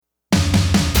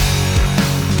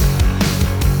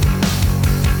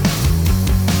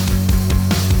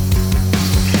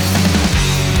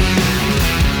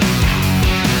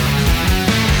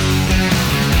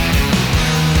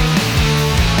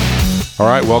All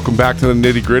right, welcome back to the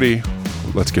nitty gritty.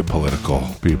 Let's get political,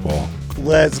 people.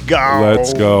 Let's go.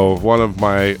 Let's go. One of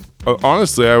my,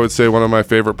 honestly, I would say one of my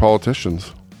favorite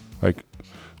politicians. Like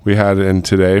we had in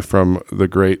today from the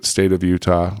great state of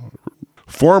Utah,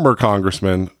 former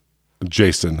Congressman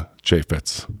Jason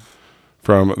Chaffetz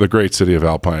from the great city of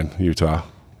Alpine, Utah.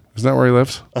 Isn't that where he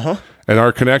lives? Uh-huh. And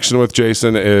our connection with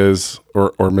Jason is, or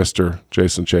Mr.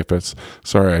 Jason Chaffetz.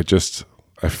 Sorry,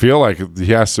 I feel like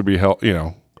he has to be held, you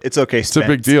know. It's okay, It's a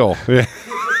big deal. Yeah.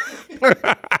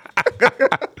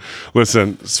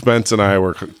 Listen, Spence and I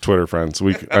were Twitter friends.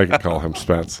 I can call him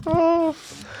Spence.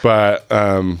 But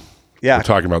Yeah. we're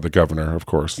talking about the governor, of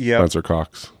course, Yep. Spencer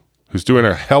Cox, who's doing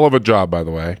a hell of a job, by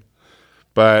the way.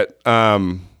 But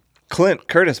Clint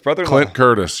Curtis, brother-in-law. Clint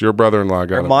Curtis, your brother-in-law,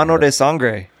 got Hermano him. de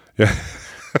sangre. Yeah.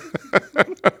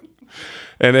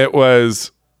 And it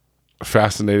was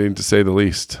fascinating to say the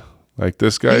least. Like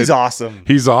this guy, He's awesome.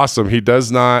 He's awesome. He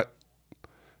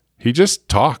just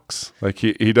talks. Like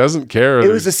he doesn't care.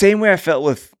 It was the same way I felt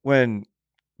with when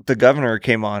the governor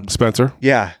came on. Spencer.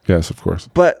 Yeah. Yes, of course.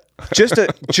 But just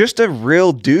a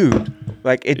real dude.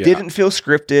 Like it didn't feel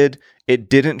scripted. It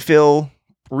didn't feel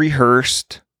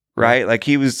rehearsed, right? Like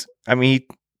he was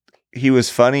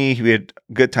funny. We had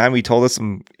a good time. He told us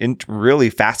some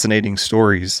really fascinating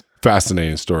stories.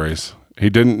 Fascinating stories. He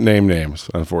didn't name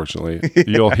names, unfortunately.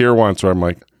 You'll hear once where I'm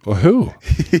like, well, who?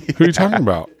 Who are you talking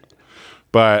about?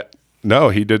 But no,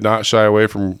 he did not shy away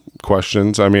from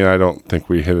questions. I mean, I don't think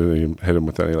we hit him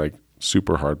with any like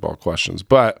super hardball questions,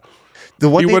 but he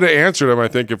would have answered them, I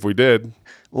think, if we did.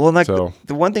 Well, and like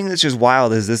the one thing that's just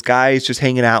wild is this guy is just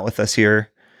hanging out with us here,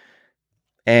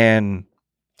 and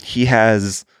he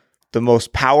has the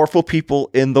most powerful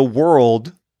people in the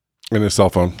world In his cell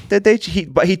phone. that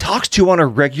he talks to on a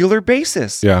regular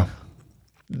basis. Yeah.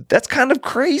 That's kind of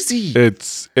crazy.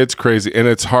 It's crazy. And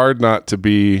it's hard to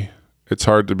be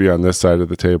on this side of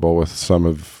the table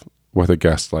with a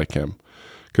guest like him.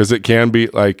 Because it can be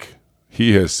like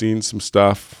he has seen some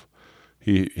stuff.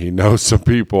 He knows some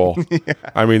people. Yeah.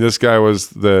 I mean, this guy was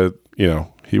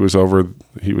he was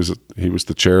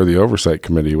the chair of the Oversight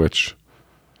Committee, which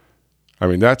I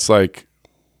mean that's a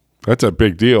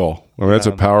big deal. I mean, that's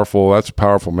a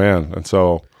powerful man. And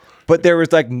so, but there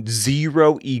was like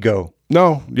zero ego.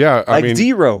 No, yeah. I mean,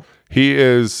 zero. He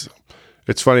is,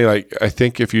 it's funny. Like, I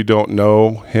think if you don't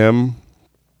know him,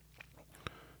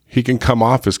 he can come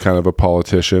off as kind of a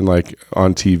politician, like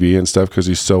on TV and stuff, because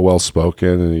he's so well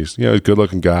spoken and he's, a good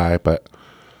looking guy. But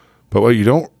what you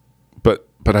don't, but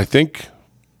I think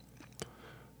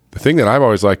the thing that I've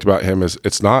always liked about him is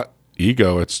it's not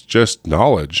ego, it's just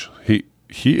knowledge.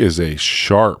 He is a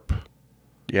sharp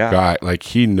guy. Like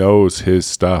he knows his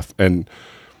stuff, and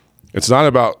it's not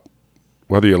about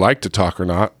whether you like to talk or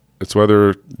not. It's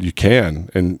whether you can.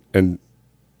 And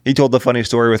he told the funny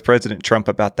story with President Trump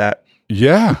about that.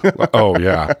 Yeah. Oh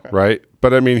yeah. Right.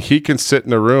 But I mean, he can sit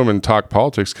in a room and talk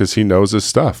politics because he knows his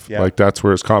stuff. Yeah. Like that's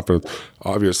where his confidence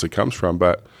obviously comes from.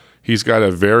 But he's got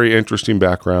a very interesting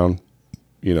background.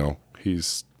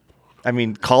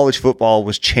 College football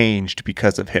was changed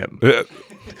because of him.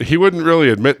 He wouldn't really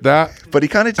admit that. But he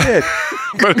kind of did.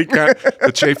 But the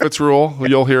Chaffetz rule,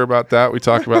 you'll hear about that. We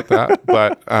talk about that.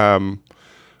 But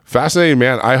fascinating,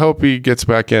 man. I hope he gets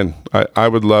back in. I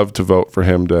would love to vote for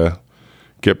him to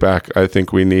get back. I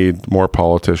think we need more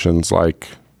politicians like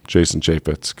Jason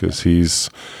Chaffetz because he's,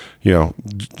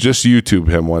 just YouTube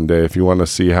him one day if you want to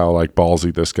see how like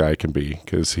ballsy this guy can be,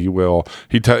 because he will.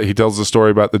 He tells the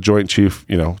story about the Joint Chief,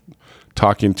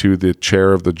 talking to the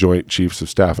chair of the Joint Chiefs of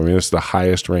Staff. I mean, it's the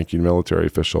highest ranking military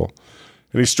official.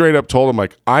 And he straight up told him,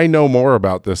 like, I know more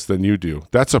about this than you do.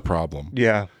 That's a problem.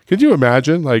 Yeah. Could you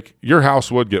imagine? Like, your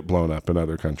house would get blown up in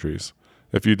other countries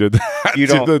if you did that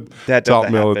to the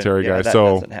top military guy. That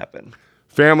so doesn't happen.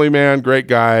 Family man, great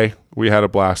guy. We had a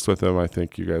blast with him. I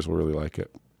think you guys will really like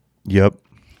it. Yep.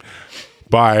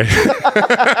 Bye.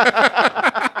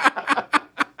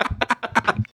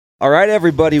 All right,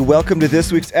 everybody. Welcome to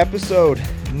this week's episode,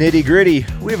 Nitty Gritty.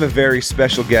 We have a very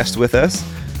special guest with us,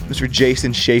 Mr.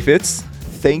 Jason Chaffetz.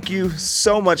 Thank you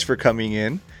so much for coming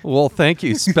in. Well, thank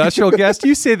you. Special guest.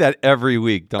 You say that every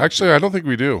week, don't Actually, you? I don't think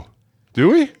we do. Do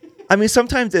we? I mean,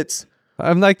 sometimes it's...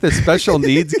 I'm like the special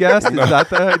needs guest. Is that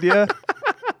the idea?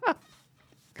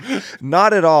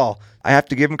 Not at all. I have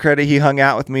to give him credit. He hung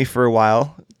out with me for a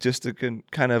while just to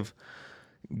kind of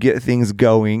get things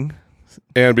going.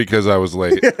 And because I was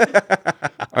late.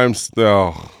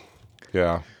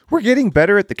 Yeah. We're getting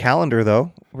better at the calendar,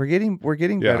 though. We're getting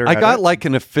better. I got like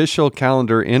an official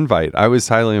calendar invite. I was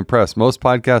highly impressed. Most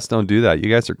podcasts don't do that. You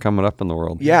guys are coming up in the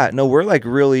world. Yeah, no, we're like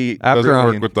really after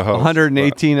work with the host,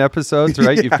 118 episodes,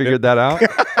 right? You figured that out.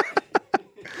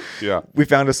 Yeah. We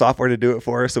found a software to do it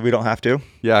for us so we don't have to.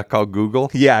 Yeah, called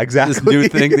Google. Yeah, exactly. This new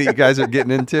thing that you guys are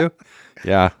getting into.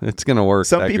 Yeah, it's gonna work.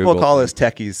 Some that people Google call thing. us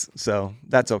techies, so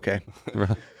that's okay.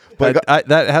 But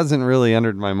that hasn't really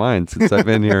entered my mind since I've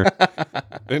been here.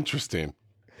 Interesting.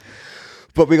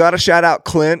 But we got to shout out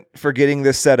Clint for getting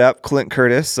this set up. Clint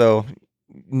Curtis. So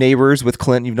neighbors with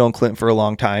Clint. You've known Clint for a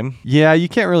long time. Yeah, you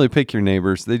can't really pick your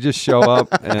neighbors. They just show up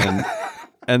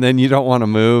and then you don't want to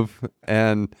move.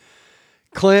 And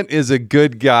Clint is a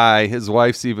good guy. His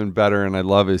wife's even better, and I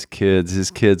love his kids. His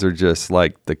kids are just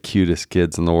like the cutest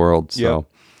kids in the world. So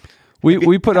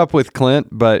we put up with Clint,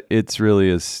 but it's really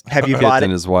his kids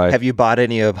and his wife. Have you bought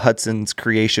any of Hudson's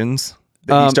creations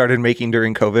that he started making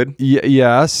during COVID?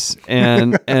 Yes,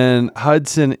 and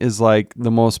Hudson is like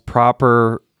the most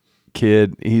proper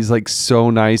kid. He's like so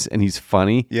nice and he's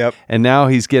funny. Yep. And now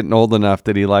he's getting old enough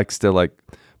that he likes to like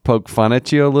poke fun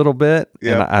at you a little bit.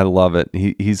 Yep. And I love it.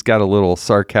 He's got a little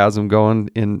sarcasm going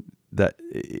in that.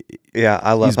 Yeah,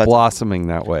 I love He's Hudson. blossoming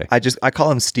that way. I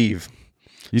call him Steve.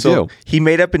 You do. He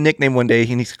made up a nickname one day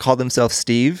and he called himself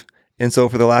Steve. And so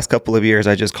for the last couple of years,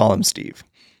 I just call him Steve.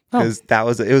 Because it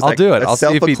was I'll like do it. a I'll see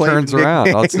if he self-acclaimed turns around.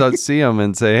 nickname. I'll see him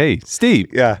and say, "Hey, Steve."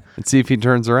 Yeah. And see if he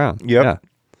turns around. Yep. Yeah.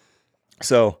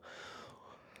 So,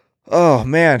 oh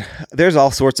man, there's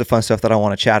all sorts of fun stuff that I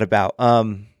want to chat about.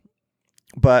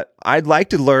 But I'd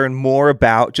like to learn more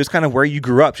about just kind of where you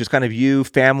grew up, just kind of you,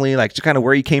 family, like just kind of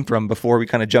where you came from before we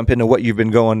kind of jump into what you've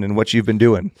been going and what you've been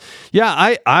doing.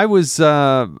 Yeah, I was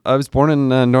born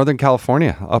in Northern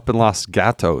California, up in Los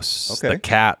Gatos, Okay. the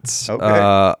Cats, Okay.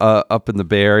 up in the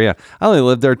Bay Area. I only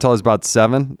lived there till I was about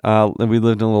 7. We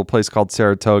lived in a little place called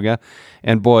Saratoga.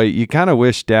 And boy, you kind of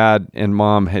wish Dad and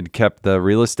Mom had kept the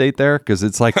real estate there because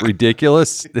it's like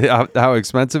ridiculous how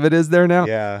expensive it is there now.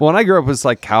 Yeah. When I grew up, it was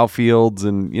like cow fields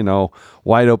and,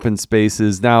 wide open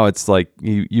spaces. Now it's like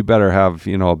you better have,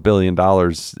 $1 billion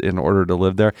in order to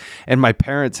live there. And my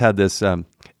parents had this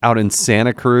out in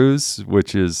Santa Cruz,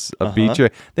 which is a beach.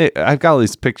 I've got all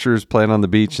these pictures playing on the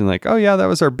beach and like, oh yeah, that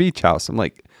was our beach house. I'm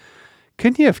like,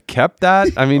 couldn't you have kept that?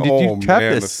 I mean, did you kept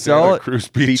the this Santa Cruz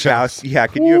beach house? Yeah,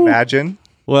 can you imagine?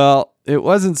 Well, it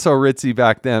wasn't so ritzy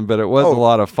back then, but it was a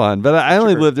lot of fun. But I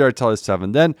only lived there until I was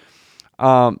 7. Then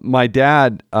my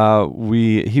dad,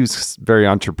 he was very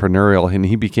entrepreneurial, and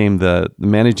he became the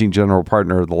managing general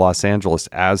partner of the Los Angeles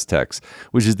Aztecs,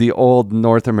 which is the old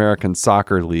North American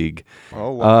soccer league.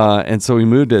 Oh, wow. And so we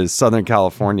moved to Southern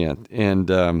California, and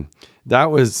that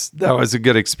was a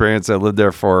good experience. I lived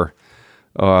there for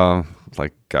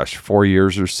 4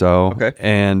 years or so, Okay.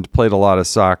 and played a lot of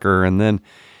soccer, and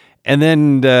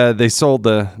then they sold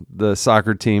the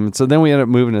soccer team. And so then we ended up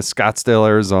moving to Scottsdale,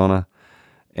 Arizona,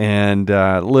 and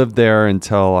lived there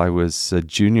until I was a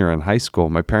junior in high school.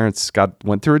 My parents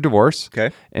went through a divorce,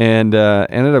 Okay. and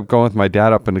ended up going with my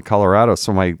dad up into Colorado.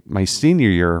 So my senior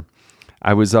year,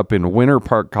 I was up in Winter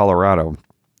Park, Colorado.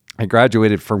 I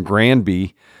graduated from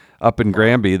Granby, up in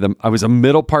Granby. I was a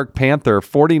Middle Park Panther,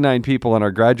 49 people in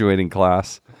our graduating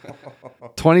class.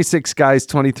 26 guys,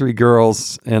 23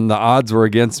 girls, and the odds were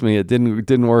against me. It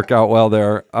didn't work out well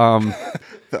there.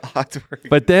 The odds were.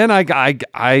 But then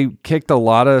I kicked a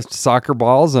lot of soccer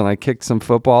balls and I kicked some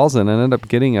footballs and ended up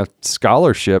getting a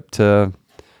scholarship to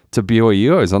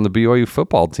BYU. I was on the BYU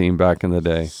football team back in the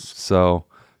day. So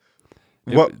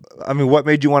What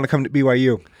made you want to come to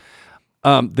BYU?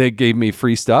 they gave me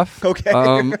free stuff. Okay.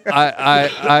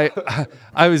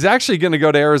 I was actually going to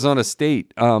go to Arizona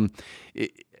State.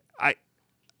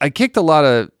 I kicked a lot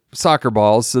of soccer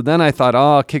balls, so then I thought,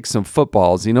 I'll kick some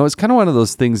footballs. It's kind of one of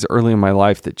those things early in my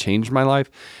life that changed my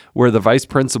life, where the vice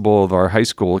principal of our high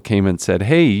school came and said,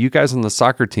 "Hey, you guys on the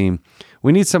soccer team,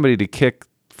 we need somebody to kick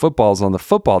footballs on the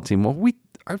football team." Well,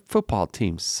 our football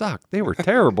team sucked. They were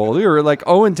terrible. We were like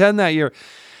 0-10 that year.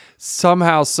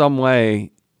 Somehow, some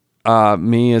way,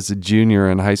 me as a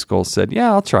junior in high school said,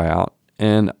 "Yeah, I'll try out."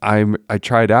 And I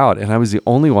tried out, and I was the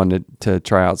only one to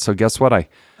try out. So guess what?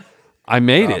 I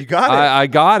made it. You got it. I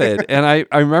got it. And I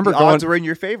remember The odds were in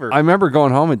your favor. I remember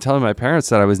going home and telling my parents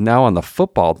that I was now on the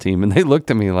football team, and they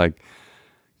looked at me like,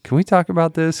 "Can we talk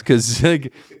about this?" Because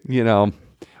I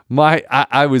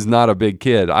was not a big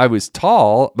kid. I was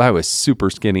tall, but I was super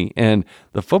skinny, and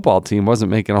the football team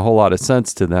wasn't making a whole lot of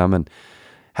sense to them, and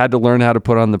had to learn how to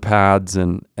put on the pads.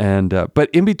 But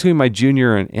in between my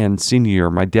junior and senior year,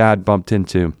 my dad bumped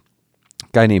into a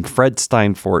guy named Fred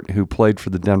Steinfort, who played for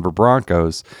the Denver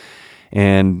Broncos.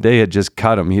 And they had just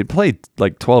cut him. He had played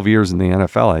like 12 years in the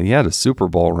NFL. And he had a Super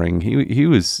Bowl ring. He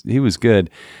was good.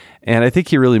 And I think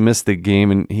he really missed the game.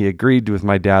 And he agreed with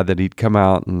my dad that he'd come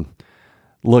out and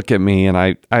look at me. And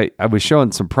I was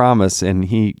showing some promise. And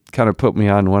he kind of put me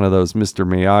on one of those Mr.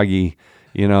 Miyagi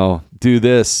do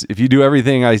this. If you do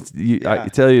everything I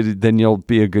tell you, then you'll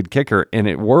be a good kicker. And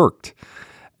it worked.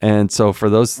 And so for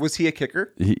those, was he a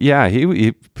kicker? He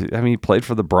played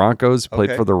for the Broncos,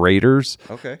 played for the Raiders.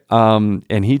 Okay.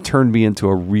 And he turned me into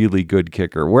a really good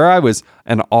kicker. Where I was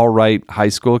an all right high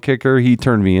school kicker, he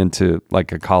turned me into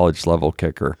like a college level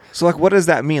kicker. So like, what does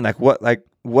that mean?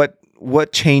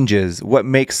 What changes? What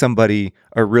makes somebody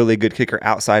a really good kicker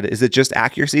outside? Is it just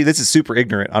accuracy? This is super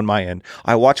ignorant on my end.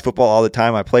 I watch football all the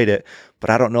time. I played it,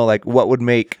 but I don't know like what would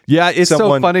make. Yeah, it's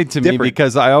so funny to different. me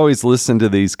because I always listen to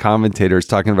these commentators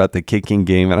talking about the kicking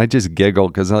game, and I just giggle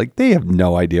because I'm like, they have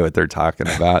no idea what they're talking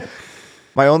about.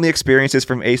 My only experience is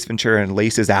from Ace Ventura and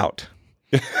Laces Out.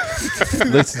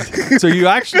 So you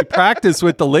actually practice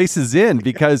with the laces in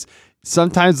because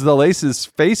sometimes the laces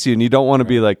face you and you don't want to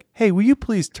be like, hey, will you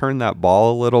please turn that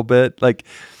ball a little bit? Like,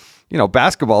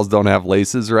 basketballs don't have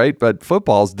laces, right? But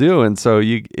footballs do. And so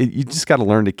you just got to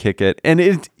learn to kick it. And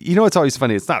it's always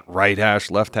funny. It's not right hash,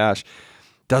 left hash.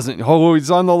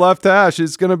 He's on the left hash.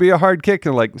 It's going to be a hard kick.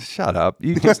 And like, shut up.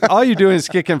 All you're doing is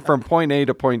kicking from point A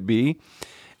to point B.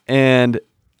 And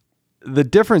the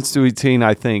difference between,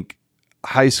 I think,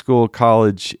 high school,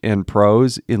 college, and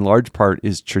pros in large part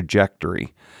is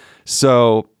trajectory.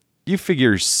 So you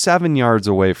figure 7 yards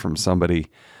away from somebody.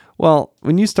 Well,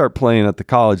 when you start playing at the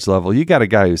college level, you got a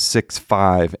guy who's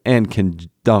 6'5" and can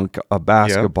dunk a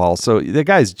basketball. Yep. So the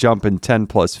guy's jumping 10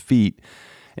 plus feet.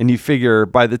 And you figure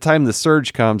by the time the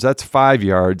surge comes, that's 5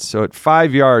 yards. So at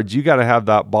 5 yards, you got to have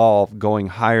that ball going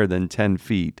higher than 10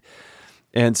 feet.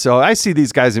 And so I see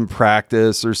these guys in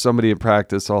practice or somebody in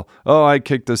practice, I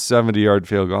kicked a 70-yard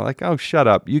field goal. Like, oh, shut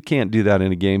up. You can't do that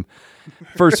in a game.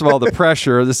 First of all, the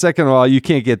pressure. The second of all, you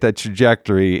can't get that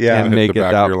trajectory and make it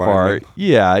that far.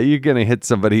 Yeah, you're going to hit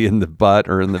somebody in the butt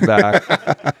or in the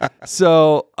back.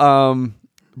 So,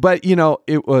 but,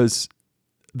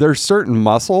 there's certain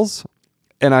muscles,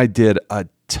 and I did a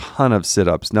ton of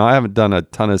sit-ups. Now, I haven't done a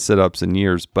ton of sit-ups in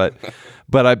years, but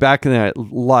I back in that, a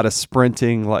lot of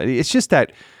sprinting. It's just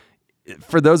that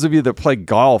for those of you that play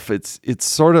golf, it's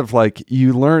sort of like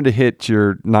you learn to hit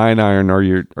your 9-iron or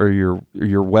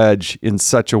your wedge in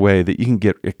such a way that you can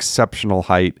get exceptional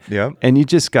height. Yep. And you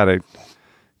just got to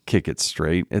kick it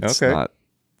straight. It's not,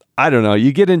 I don't know.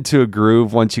 You get into a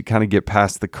groove once you kind of get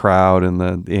past the crowd and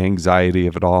the anxiety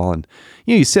of it all. And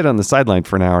you sit on the sideline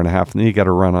for an hour and a half and then you got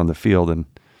to run on the field and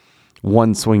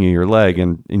one swing of your leg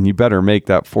and you better make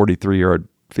that 43-yard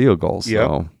field goal.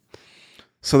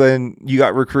 So then you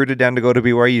got recruited down to go to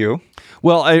BYU.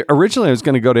 Well, originally I was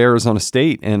going to go to Arizona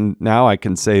State, and now I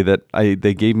can say that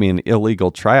they gave me an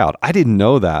illegal tryout. I didn't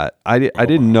know that. I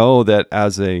didn't know that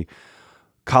as a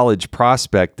college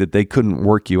prospect that they couldn't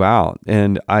work you out.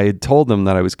 And I had told them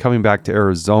that I was coming back to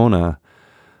Arizona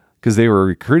because they were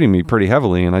recruiting me pretty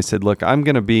heavily. And I said, look, I'm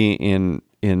going to be in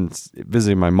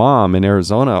visiting my mom in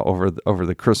Arizona over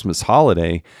the Christmas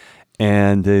holiday.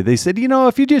 And they said,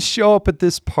 if you just show up at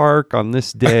this park on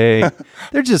this day,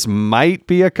 there just might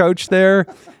be a coach there.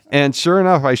 And sure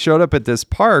enough, I showed up at this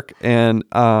park and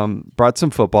brought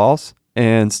some footballs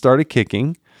and started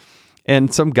kicking.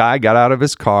 And some guy got out of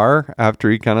his car after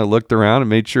he kind of looked around and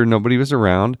made sure nobody was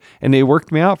around. And they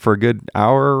worked me out for a good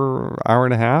hour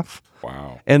and a half.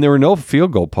 Wow. And there were no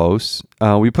field goal posts.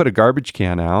 We put a garbage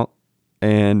can out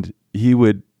and he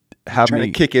would have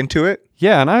Trying to kick into it?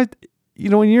 Yeah. And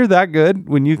when you're that good,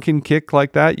 when you can kick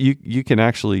like that, you can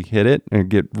actually hit it and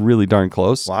get really darn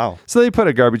close. Wow. So they put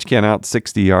a garbage can out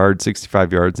 60 yards,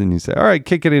 65 yards, and you say, all right,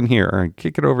 kick it in here, or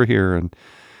kick it over here.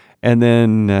 And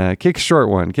then kick a short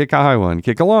one, kick a high one,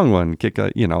 kick a long one, kick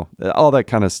a, all that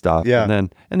kind of stuff. Yeah.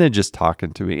 And then just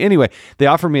talking to me. Anyway, they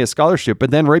offered me a scholarship. But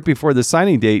then right before the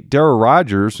signing date, Darryl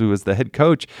Rogers, who was the head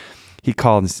coach, he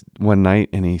called one night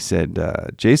and he said,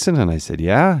 Jason? And I said,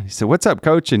 yeah. He said, what's up,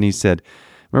 coach? And he said,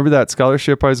 remember that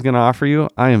scholarship I was going to offer you?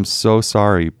 I am so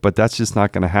sorry, but that's just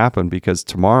not going to happen because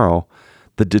tomorrow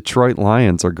the Detroit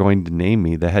Lions are going to name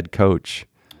me the head coach.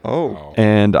 Oh.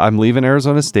 And I'm leaving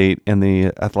Arizona State, and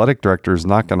the athletic director is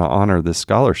not going to honor this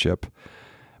scholarship.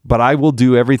 But I will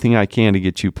do everything I can to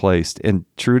get you placed. And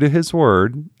true to his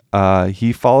word,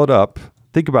 he followed up.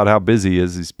 Think about how busy he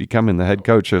is. He's becoming the head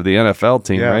coach of the NFL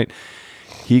team, right?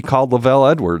 He called Lavelle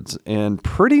Edwards, and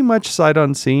pretty much sight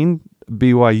unseen,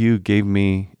 BYU gave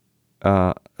me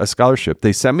a scholarship.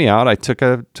 They sent me out. I took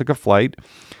a flight.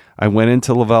 I went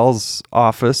into Lavelle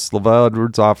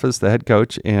Edwards' office, the head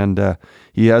coach, and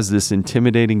he has this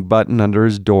intimidating button under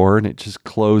his door, and it just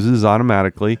closes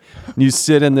automatically. And you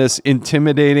sit in this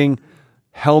intimidating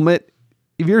helmet.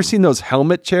 Have you ever seen those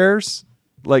helmet chairs?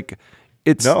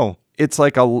 It's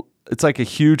like a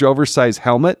huge oversized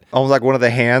helmet. Almost like one of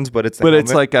the hands, but it's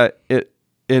it's like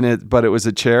but it was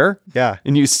a chair. Yeah.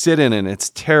 And you sit in it and it's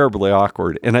terribly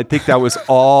awkward. And I think that was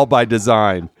all by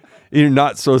design. You're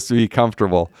not supposed to be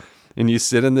comfortable. And you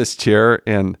sit in this chair,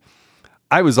 and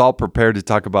I was all prepared to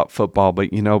talk about football, but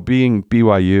being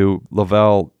BYU,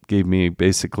 Lavelle gave me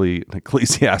basically an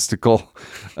ecclesiastical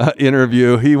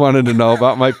interview. He wanted to know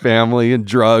about my family and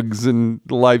drugs and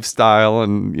lifestyle.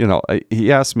 And, he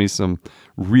asked me some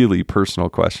really personal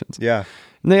questions. Yeah.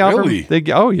 And they offered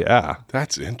Really? oh yeah.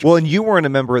 That's interesting. Well, and you weren't a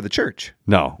member of the church.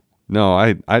 No,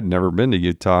 I'd never been to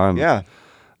Utah. And, Yeah.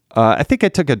 I think I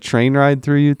took a train ride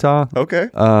through Utah. Okay.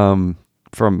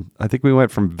 I think we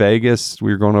went from Vegas.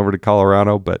 We were going over to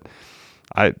Colorado, but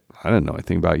I didn't know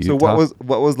anything about So Utah.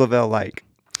 what was Lavelle like?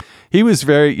 He was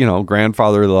very,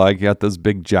 grandfather-like. He got those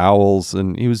big jowls,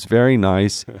 and he was very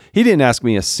nice. He didn't ask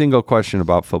me a single question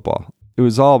about football. It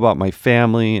was all about my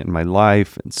family and my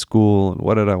life and school and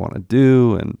what did I want to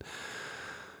do, and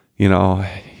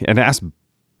and asked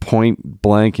point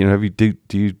blank, do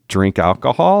you drink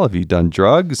alcohol? Have you done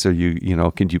drugs? Are you,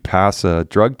 can you pass a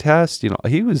drug test?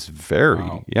 He was very,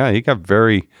 he got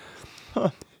very,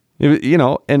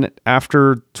 and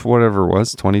after whatever it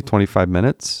was, 20, 25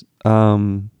 minutes,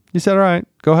 he said, all right,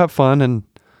 go have fun. And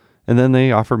then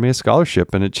they offered me a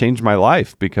scholarship, and it changed my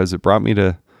life because it brought me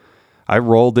I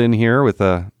rolled in here with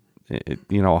a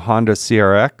Honda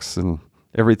CRX and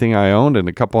everything I owned and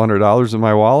a couple $100 in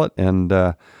my wallet. And,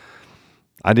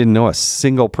 I didn't know a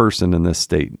single person in this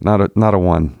state, not a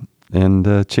one,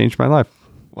 and changed my life.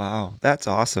 Wow, that's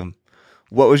awesome.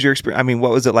 What was your experience? I mean,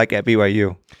 what was it like at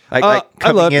BYU? Like I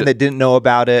coming loved in it. that didn't know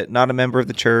about it, not a member of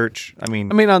the church. I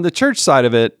mean, on the church side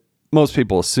of it, most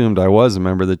people assumed I was a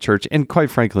member of the church, and quite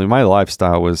frankly, my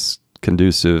lifestyle was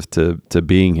conducive to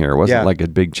being here. It wasn't like a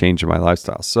big change in my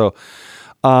lifestyle. So,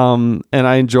 and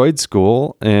I enjoyed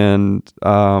school, and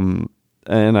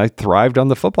I thrived on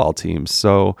the football team.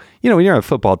 So, when you're on a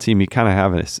football team, you kind of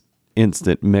have this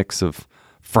instant mix of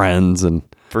friends and,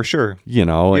 for sure.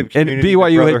 and community,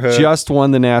 BYU had brotherhood. just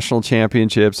won the national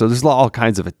championship. So there's all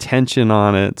kinds of attention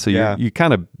on it. So you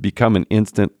kind of become an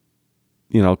instant,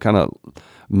 kind of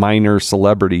minor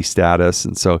celebrity status.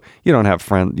 And so you don't have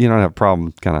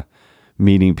problem kind of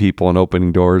meeting people and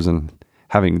opening doors and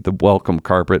having the welcome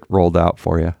carpet rolled out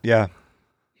for you. Yeah.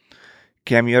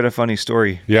 Cam, you had a funny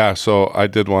story. Yeah, so I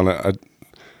did want to.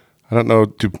 I don't know.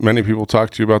 Do many people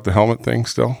talk to you about the helmet thing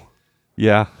still?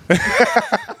 Yeah. It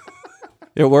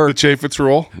The worked. Chaffetz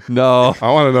rule? No,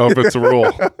 I want to know if it's a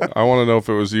rule. I want to know if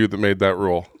it was you that made that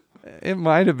rule. it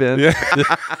might have been. Yeah.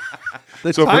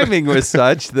 The So for- timing was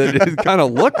such that it kind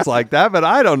of looks like that, but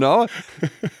I don't know.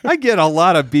 I get a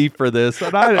lot of beef for this.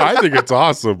 And I think it's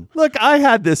awesome. Look, I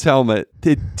had this helmet.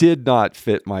 It did not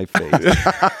fit my face.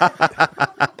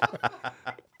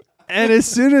 And as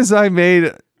soon as I made,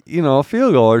 a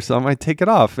field goal or something, I take it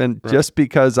off. And just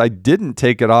because I didn't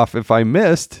take it off if I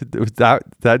missed,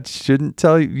 that shouldn't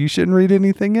tell you shouldn't read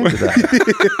anything into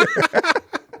that.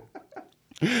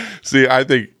 See, I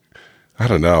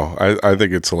don't know. I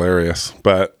think it's hilarious,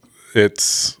 but I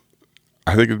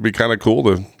think it'd be kind of cool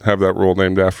to have that rule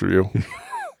named after you,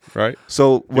 right?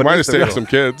 So You what might have is the saved rule? some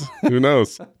kids. Who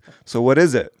knows? So what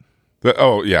is it?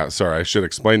 Oh, yeah. Sorry. I should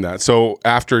explain that. So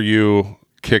after you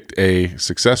kicked a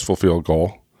successful field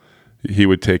goal, he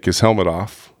would take his helmet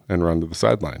off and run to the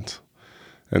sidelines.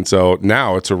 And so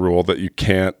now it's a rule that you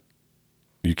can't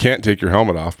take your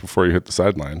helmet off before you hit the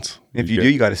sidelines. If you do,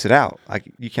 you got to sit out.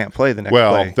 Like you can't play the next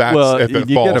Well, play. that's if it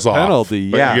you falls get a off. penalty.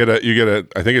 But Yeah. you get a.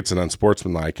 I think it's an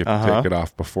unsportsmanlike if you take it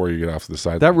off before you get off the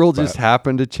sideline. That rule just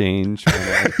happened to change.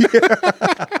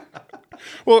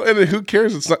 Well, and who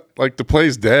cares? It's not like the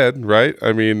play's dead, right?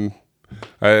 I mean,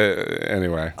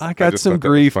 anyway. I got just some thought was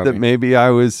grief funny. that maybe I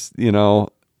was,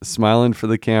 smiling for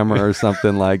the camera or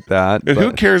something like that. And who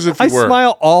but cares if I you were?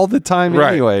 smile all the time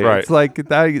Right, anyway. right. It's like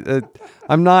that.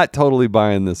 I'm not totally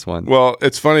buying this one. Well,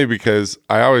 it's funny because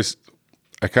I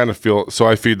kind of feel so.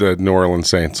 I feed the New Orleans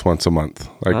Saints once a month.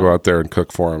 I go out there and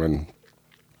cook for them,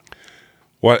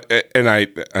 and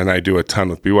I do a ton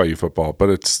with BYU football. But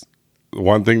it's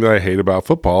one thing that I hate about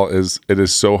football is it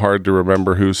is so hard to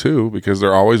remember who's who because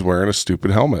they're always wearing a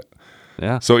stupid helmet.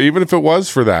 Yeah. So even if it was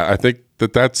for that, I think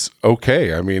that's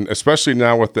okay. I mean, especially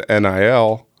now with the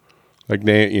NIL, like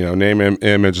name,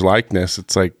 image, likeness.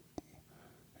 It's like,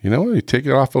 you take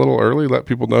it off a little early, let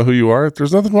people know who you are.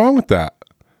 There's nothing wrong with that.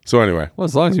 So anyway, Well,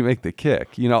 as long as you make the kick,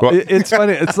 Well- it's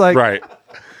funny. It's like right.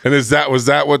 And was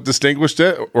that what distinguished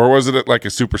it, or was it like a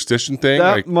superstition thing?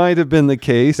 that Like, might have been the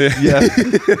case. Yeah.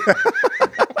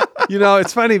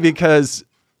 It's funny because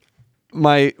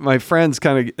my friends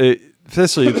kind of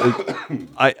Especially,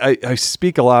 I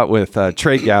speak a lot with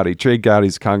Trey Gowdy. Trey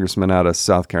Gowdy's congressman out of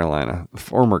South Carolina,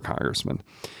 former congressman.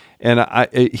 And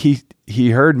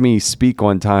he heard me speak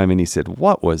one time and he said,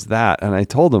 "What was that?" And I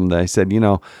told him that I said,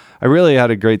 I really had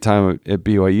a great time at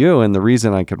BYU. And the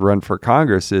reason I could run for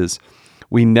Congress is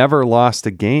we never lost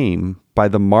a game by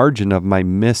the margin of my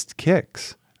missed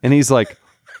kicks. And he's like,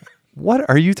 "What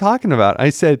are you talking about?"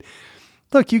 I said,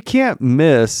 "Look, you can't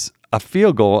miss a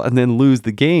field goal and then lose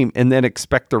the game and then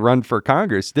expect to run for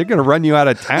Congress. They're going to run you out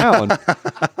of town."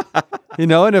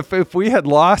 And if we had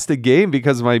lost a game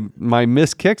because of my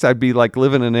missed kicks, I'd be like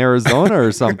living in Arizona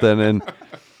or something. And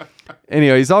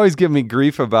anyway, he's always giving me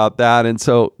grief about that. And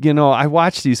so, I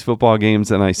watch these football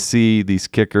games and I see these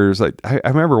kickers. I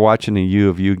remember watching a U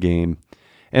of U game,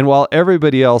 and while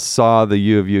everybody else saw the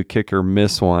U of U kicker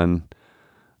miss one,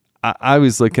 I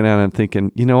was looking at him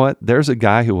thinking, you know what? There's a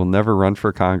guy who will never run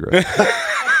for Congress.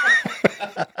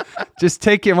 Just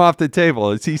take him off the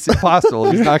table. It's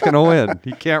impossible. He's not going to win.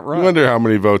 He can't run. I wonder how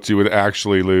many votes you would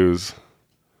actually lose.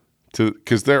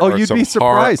 Because there are you'd some be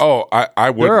surprised. I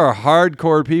would. There are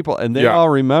hardcore people, and they all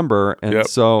remember. And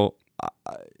so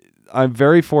I'm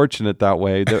very fortunate that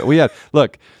way. That we had,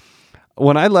 look,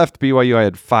 when I left BYU, I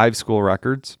had 5 school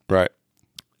records. Right.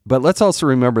 But let's also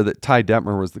remember that Ty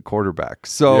Detmer was the quarterback.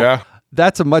 So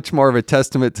that's a much more of a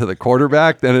testament to the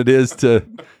quarterback than it is to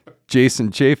Jason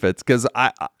Chaffetz, because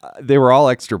they were all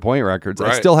extra point records.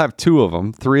 Right. I still have 2 of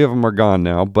them. 3 of them are gone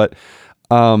now. But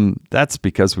that's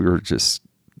because we were just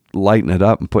lighting it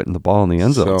up and putting the ball in the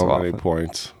end zone. So many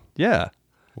points. Yeah.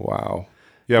 Wow.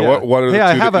 Yeah. What are the two?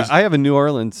 I have a New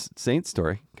Orleans Saints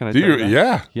story. Can I tell you that?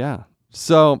 Yeah. Yeah.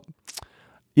 So,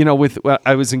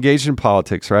 I was engaged in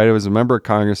politics, right? I was a member of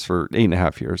Congress for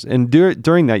 8.5 years. And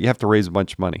during that, you have to raise a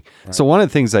bunch of money. Right. So one of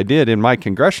the things I did in my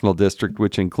congressional district,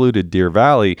 which included Deer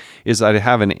Valley, is I'd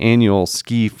have an annual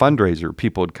ski fundraiser.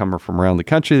 People would come from around the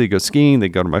country. They go skiing. They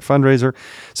go to my fundraiser.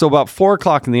 So about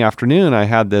 4:00 in the afternoon, I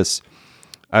had this,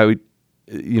 I would,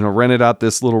 rented out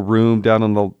this little room down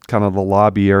in the kind of the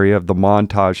lobby area of the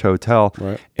Montage Hotel.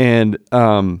 Right.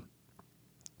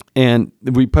 And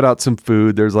we put out some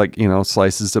food. There's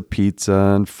slices of pizza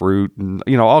and fruit and,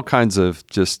 all kinds of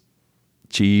just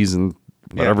cheese and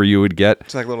whatever you would get.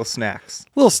 It's like little snacks.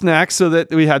 So that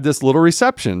we had this little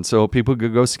reception so people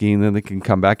could go skiing and then they can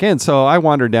come back in. So I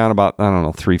wandered down about,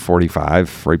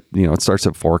 3:45. Right, it starts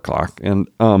at 4:00.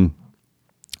 And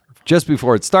just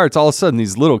before it starts, all of a sudden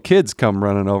these little kids come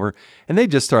running over and they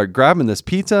just start grabbing this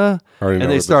pizza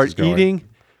and they start eating.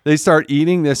 They start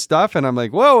eating this stuff, and I'm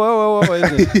like, whoa.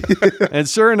 And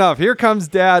sure enough, here comes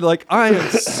Dad. Like, I am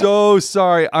so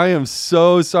sorry.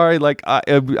 Like,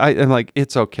 I'm like,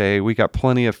 it's okay. We got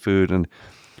plenty of food. And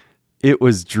it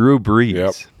was Drew Brees.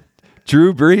 Yep.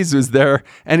 Drew Brees was there,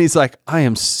 and he's like, I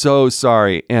am so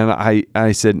sorry. And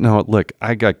I said, no, look,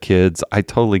 I got kids. I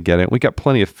totally get it. We got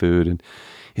plenty of food. And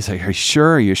he's like, are you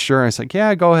sure? I was like,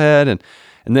 yeah, go ahead. And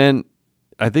then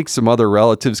I think some other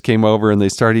relatives came over and they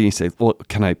started, he said, well,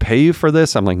 can I pay you for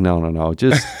this? I'm like, no,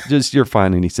 just you're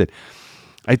fine. And he said,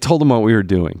 I told him what we were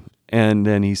doing. And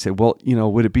then he said, well,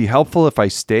 would it be helpful if I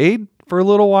stayed for a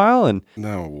little while? And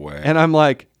no way. And I'm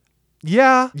like,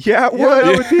 yeah, it would.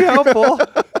 That would be helpful.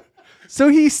 So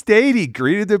he stayed, he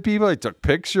greeted the people, he took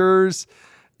pictures,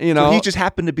 So he just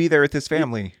happened to be there with his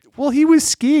family. Well, he was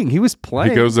skiing, he was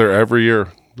playing. He goes there every year.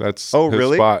 That's his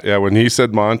really? spot. Yeah, when he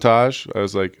said Montage, I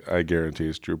was like, I guarantee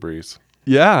it's Drew Brees.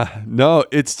 Yeah, no,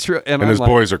 it's true. And his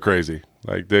boys are crazy.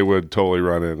 Like, they would totally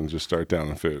run in and just start down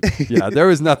the food. Yeah, there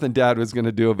was nothing Dad was going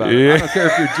to do about it. I don't care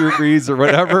if you're Drew Brees or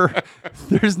whatever.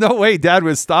 There's no way Dad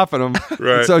was stopping him.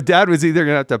 Right. So Dad was either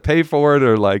going to have to pay for it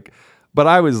or but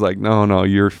I was like, no,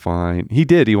 you're fine. He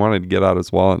did. He wanted to get out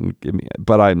his wallet and give me it.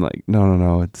 But I'm like,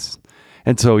 no, it's...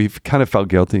 And so he kind of felt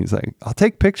guilty. He's like, I'll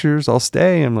take pictures. I'll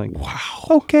stay. I'm like, wow.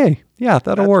 Okay. Yeah,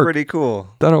 that'll work. Pretty cool.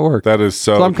 That'll work. That is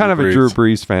so I'm kind of a Drew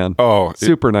Brees fan. Oh.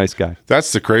 Super nice guy.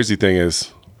 That's the crazy thing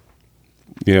is,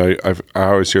 I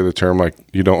always hear the term, like,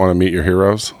 you don't want to meet your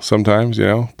heroes sometimes,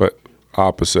 but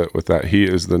opposite with that. He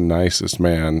is the nicest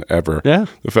man ever. Yeah.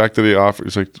 The fact that he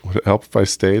offers, like, would it help if I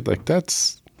stayed? Like,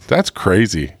 that's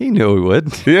crazy. He knew he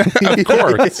would. Yeah,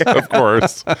 of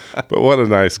course. But what a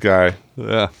nice guy.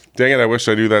 Yeah. Dang it, I wish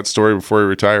I knew that story before he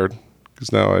retired,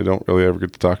 because now I don't really ever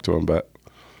get to talk to him, but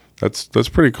that's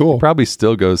pretty cool. Probably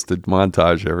still goes to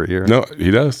Montage every year. No,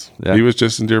 he does. Yeah. He was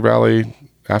just in Deer Valley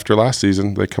after last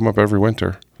season. They come up every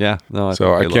winter. Yeah. No.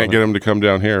 So I can't get him to come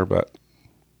down here, but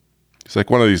he's like,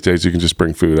 one of these days you can just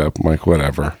bring food up. I'm like,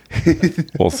 whatever.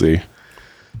 We'll see.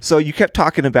 So you kept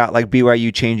talking about like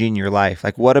BYU changing your life.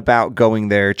 Like, what about going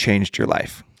there changed your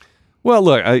life? Well,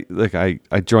 look,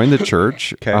 I joined the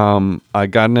church. Okay. I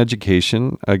got an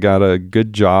education. I got a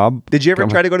good job. Did you ever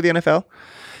try to go to the NFL?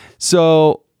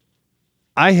 So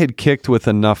I had kicked with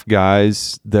enough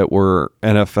guys that were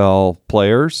NFL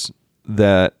players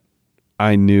that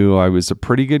I knew I was a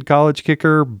pretty good college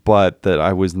kicker, but that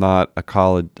I was not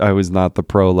the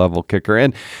pro level kicker.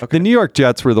 And the New York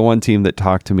Jets were the one team that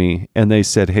talked to me, and they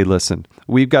said, "Hey, listen,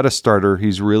 we've got a starter.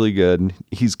 He's really good.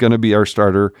 He's going to be our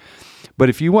starter. But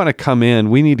if you want to come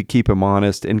in, we need to keep him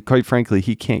honest. And quite frankly,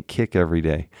 he can't kick every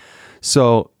day.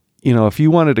 So, if you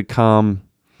wanted to come,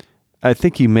 I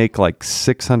think you make like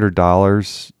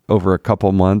 $600 over a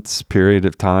couple months period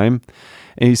of time."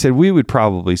 And he said, "We would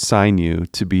probably sign you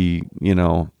to be,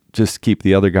 just keep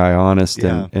the other guy honest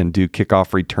and do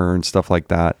kickoff return, stuff like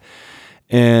that."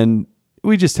 And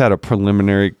we just had a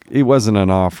preliminary, it wasn't an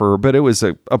offer, but it was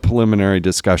a preliminary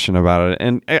discussion about it.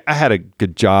 And I had a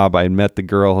good job. I met the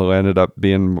girl who ended up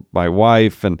being my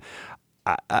wife. And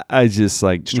I just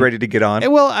like... Just ready to get on?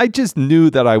 Well, I just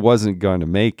knew that I wasn't going to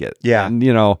make it. Yeah. And,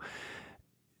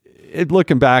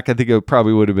 looking back, I think it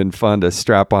probably would have been fun to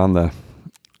strap on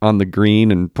the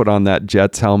green and put on that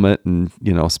Jets helmet and,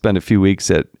 spend a few weeks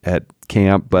at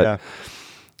camp. But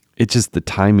it just, the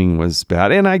timing was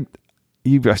bad. And I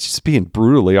was just being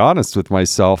brutally honest with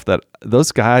myself that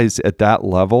those guys at that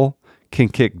level can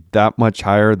kick that much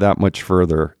higher, that much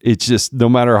further. It's just, no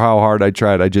matter how hard I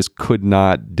tried, I just could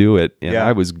not do it. And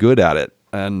I was good at it.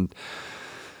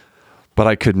 But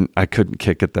I couldn't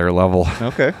kick at their level.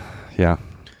 Okay. Yeah.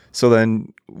 So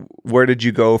then where did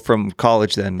you go from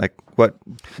college then? Like what?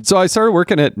 So I started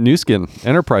working at New Skin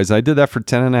Enterprise. I did that for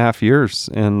 10 and a half years.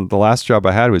 And the last job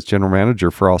I had was general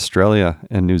manager for Australia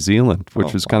and New Zealand,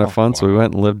 which was kind of fun. So we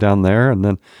went and lived down there and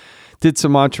then did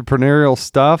some entrepreneurial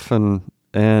stuff. And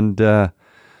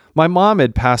my mom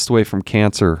had passed away from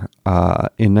cancer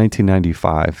in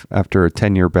 1995 after a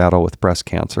 10-year battle with breast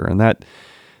cancer. And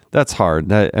that's hard.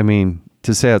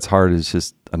 To say it's hard is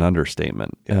just an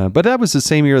understatement. But that was the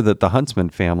same year that the Huntsman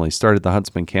family started the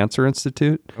Huntsman Cancer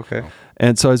Institute. Okay.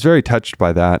 And so I was very touched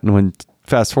by that. And when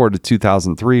fast forward to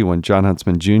 2003, when John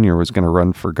Huntsman Jr. was going to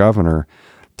run for governor,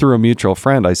 through a mutual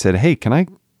friend, I said, "Hey, can I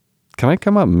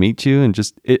come up and meet you?" And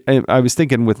I was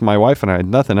thinking with my wife and I,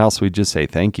 nothing else, we'd just say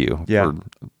thank you for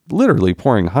literally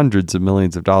pouring hundreds of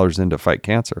millions of dollars in to fight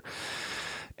cancer.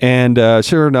 And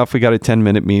sure enough, we got a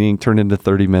 10-minute meeting, turned into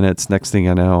 30 minutes. Next thing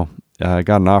I know, I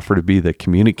got an offer to be the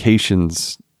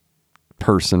communications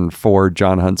person for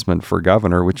John Huntsman for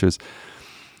governor, which is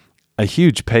a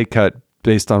huge pay cut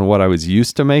based on what I was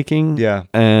used to making. Yeah.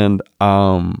 And,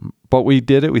 but we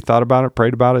did it. We thought about it,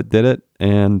 prayed about it, did it.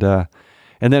 And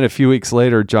then a few weeks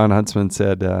later, John Huntsman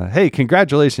said, "Hey,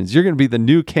 congratulations. You're going to be the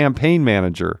new campaign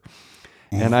manager."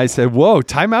 And I said, "Whoa,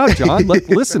 time out, John.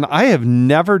 Listen, I have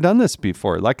never done this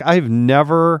before. Like I've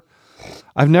never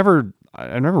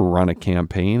run a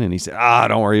campaign." And he said,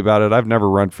 "Don't worry about it. I've never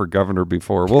run for governor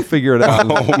before. We'll figure it out."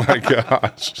 Oh my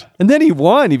gosh. And then he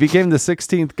won. He became the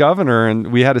 16th governor,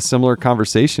 and we had a similar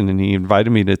conversation, and he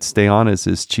invited me to stay on as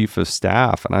his chief of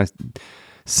staff. And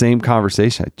same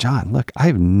conversation. "John, look,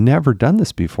 I've never done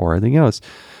this before. I think, it's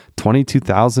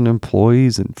 22,000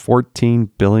 employees and $14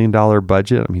 billion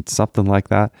budget. Something like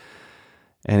that."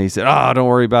 And he said, "Don't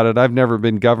worry about it. I've never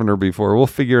been governor before. We'll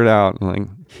figure it out."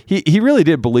 And he really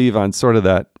did believe on sort of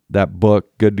that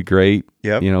book, Good to Great.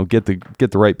 Yep. Get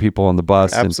the right people on the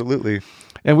bus. Absolutely.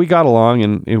 And we got along,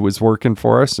 and it was working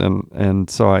for us. And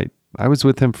so I was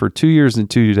with him for 2 years and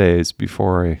 2 days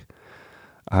before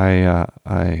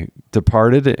I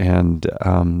departed, and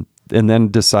then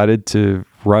decided to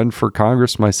run for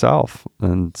Congress myself.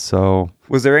 And so,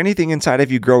 was there anything inside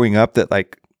of you growing up that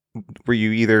were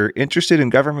you either interested in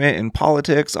government and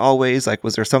politics always? Like,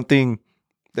 was there something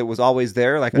that was always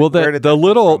there? Like, well,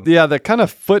 the kind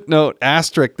of footnote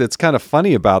asterisk that's kind of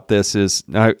funny about this is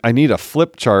I need a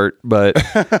flip chart, but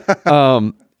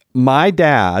my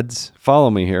dad's, follow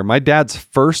me here, my dad's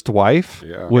first wife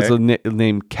was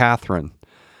named Catherine.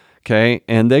 Okay.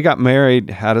 And they got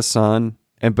married, had a son.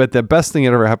 But the best thing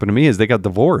that ever happened to me is they got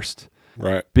divorced.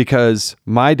 Right. Because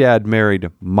my dad married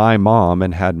my mom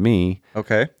and had me.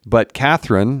 Okay. But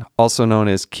Catherine, also known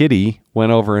as Kitty,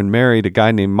 went over and married a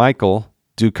guy named Michael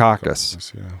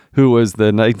Dukakis, who was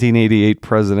the 1988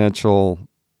 presidential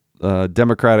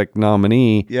Democratic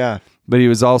nominee. Yeah. But he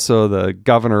was also the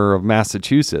governor of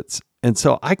Massachusetts. And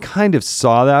so I kind of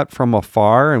saw that from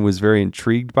afar and was very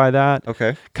intrigued by that.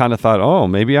 Okay. Kind of thought,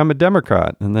 maybe I'm a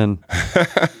Democrat. And then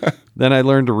then I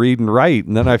learned to read and write.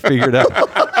 And then I figured out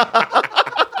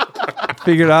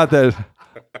that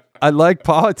I like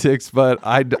politics, but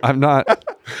I'm not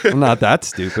that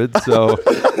stupid.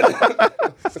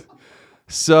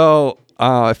 So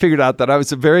I figured out that I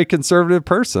was a very conservative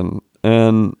person,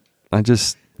 and I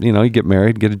just, you get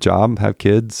married, get a job, have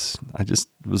kids. I just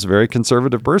was a very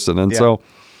conservative person. And so,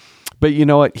 but you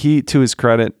know what? He, to his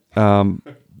credit,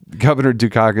 Governor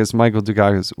Dukakis, Michael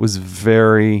Dukakis, was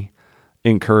very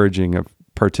encouraging of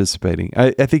participating.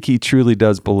 I think he truly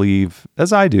does believe,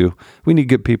 as I do, we need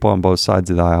good people on both sides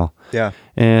of the aisle. Yeah.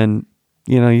 And,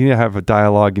 you need to have a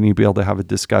dialogue, and you need to be able to have a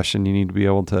discussion. You need to be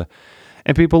able to,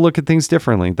 and people look at things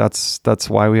differently. That's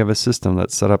why we have a system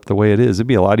that's set up the way it is. It'd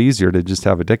be a lot easier to just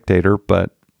have a dictator,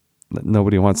 but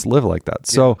nobody wants to live like that.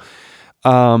 So,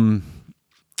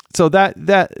 so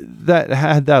that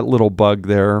had that little bug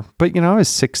there. But, I was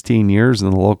 16 years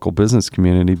in the local business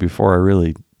community before I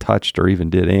really touched or even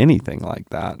did anything like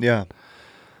that. Yeah.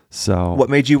 So what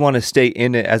made you want to stay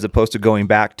in it as opposed to going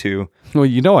back to?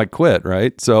 Well, I quit,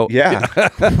 right? So yeah.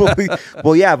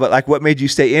 Well, yeah, but like, what made you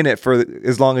stay in it for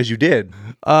as long as you did?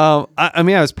 I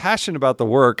mean, I was passionate about the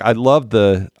work. I loved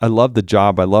the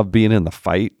job. I loved being in the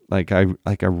fight. I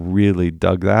really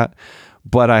dug that.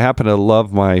 But I happen to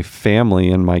love my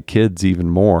family and my kids even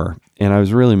more, and I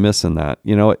was really missing that.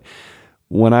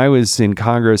 When I was in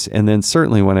Congress, and then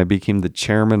certainly when I became the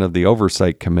chairman of the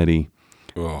Oversight Committee.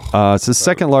 It's the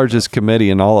second largest committee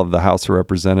in all of the House of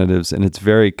Representatives, and it's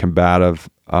very combative,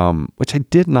 which I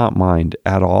did not mind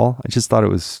at all. I just thought it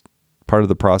was part of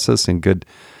the process in good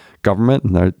government,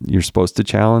 and that you're supposed to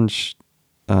challenge,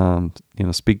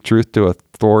 speak truth to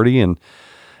authority, and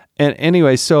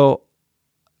anyway. So,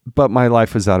 but my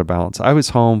life was out of balance. I was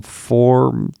home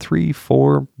 3,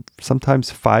 4,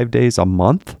 sometimes 5 days a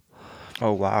month.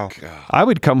 Oh wow! God. I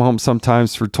would come home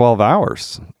sometimes for 12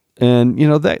 hours. And,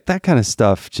 that kind of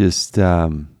stuff just,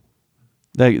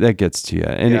 that gets to you.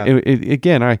 And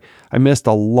again, I missed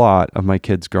a lot of my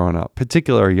kids growing up,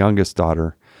 particularly our youngest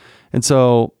daughter. And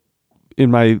so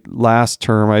in my last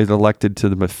term, I was elected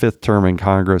to my 5th term in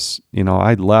Congress.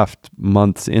 I left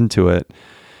months into it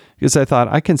because I thought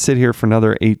I can sit here for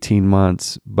another 18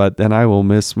 months, but then I will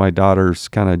miss my daughter's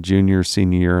kind of junior,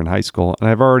 senior year in high school. And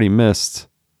I've already missed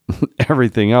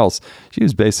everything else. She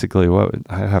was basically,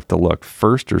 I have to look,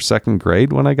 1st or 2nd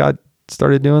grade when I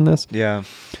started doing this. Yeah.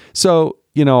 So,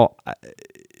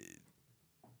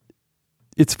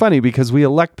 it's funny because we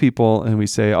elect people and we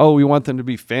say, oh, we want them to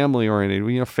be family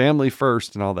oriented, family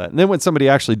first and all that. And then when somebody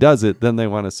actually does it, then they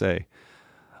want to say,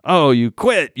 oh, you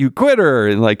quitter.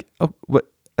 And like, oh,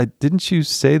 what? Didn't you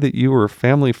say that you were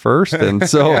family first? And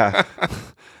so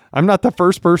I'm not the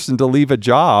first person to leave a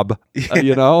job,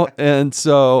 and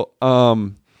so,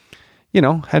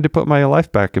 had to put my life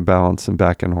back in balance and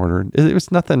back in order. It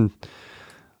was nothing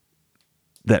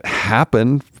that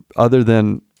happened other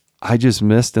than I just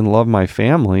missed and loved my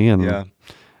family.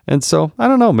 And so, I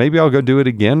don't know, maybe I'll go do it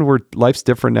again. Life's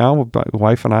different now. My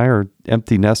wife and I are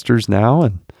empty nesters now.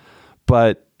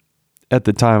 But at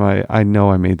the time, I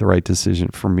know I made the right decision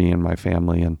for me and my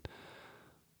family. And,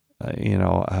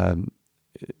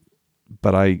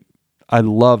 but I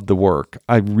loved the work.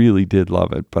 I really did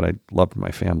love it, but I loved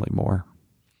my family more.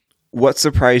 What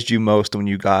surprised you most when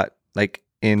you got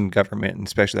in government, and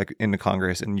especially in the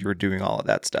Congress, and you were doing all of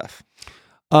that stuff?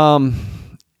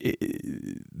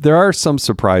 There are some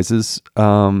surprises.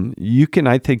 You can,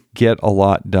 I think, get a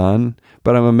lot done,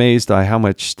 but I'm amazed by how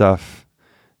much stuff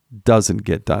doesn't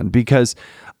get done because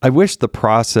I wish the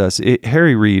process,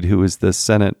 Harry Reid, who was the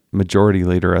Senate Majority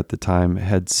Leader at the time,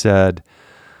 had said,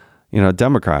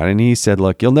 Democrat. And he said,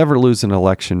 look, you'll never lose an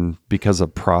election because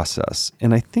of process.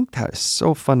 And I think that is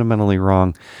so fundamentally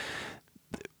wrong.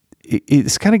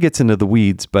 It kind of gets into the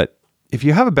weeds, but if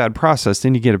you have a bad process,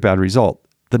 then you get a bad result.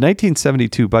 The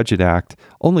 1972 Budget Act,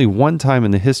 only one time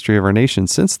in the history of our nation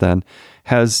since then,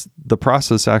 has the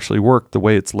process actually worked the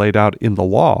way it's laid out in the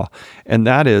law. And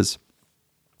that is,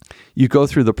 you go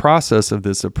through the process of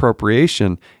this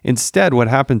appropriation. Instead, what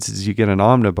happens is you get an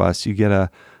omnibus, you get a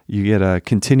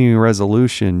continuing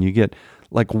resolution, you get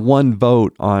one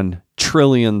vote on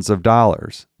trillions of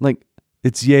dollars.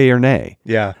 It's yay or nay.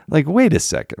 Yeah. Wait a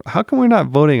second. How come we're not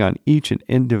voting on each and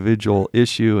individual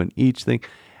issue and each thing?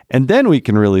 And then we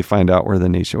can really find out where the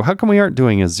nation, how come we aren't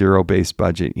doing a zero-based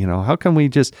budget? How come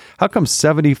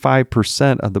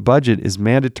 75% of the budget is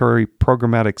mandatory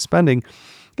programmatic spending?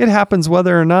 It happens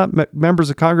whether or not members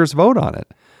of Congress vote on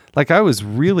it. I was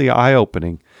really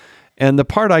eye-opening. And the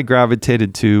part I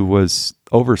gravitated to was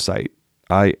oversight.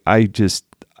 I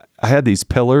had these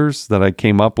pillars that I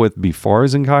came up with before I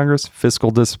was in Congress: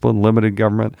 fiscal discipline, limited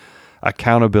government,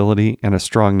 accountability, and a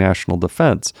strong national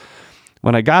defense.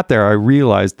 When I got there, I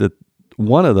realized that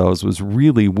one of those was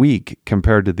really weak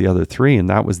compared to the other 3, and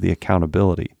that was the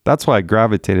accountability. That's why I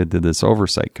gravitated to this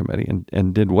oversight committee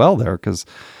and did well there, because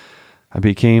I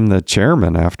became the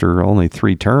chairman after only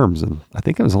 3 terms. And I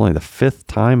think it was only the 5th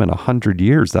time in 100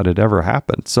 years that had ever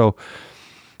happened. So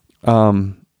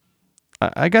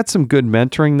I got some good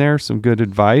mentoring there, some good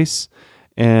advice,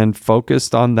 and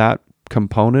focused on that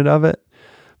component of it.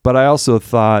 But I also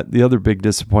thought the other big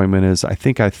disappointment is I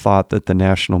thought that the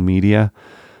national media,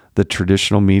 the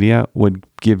traditional media, would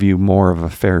give you more of a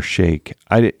fair shake.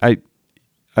 I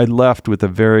left with a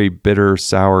very bitter,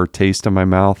 sour taste in my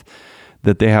mouth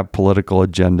that they have political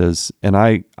agendas. And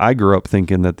I grew up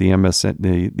thinking that the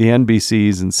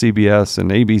NBCs and CBS and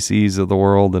ABCs of the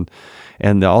world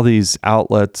and all these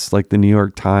outlets like the New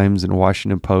York Times and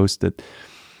Washington Post, that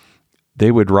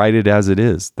they would write it as it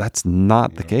is. That's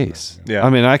not the case. Yeah. I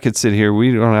mean, I could sit here.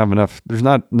 We don't have enough. There's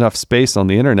not enough space on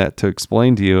the internet to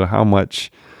explain to you how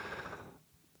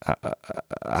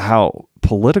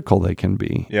political they can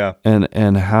be. Yeah.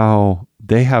 And how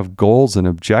they have goals and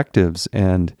objectives.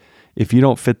 And if you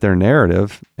don't fit their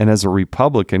narrative, and as a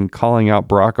Republican calling out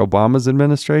Barack Obama's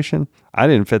administration, I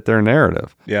didn't fit their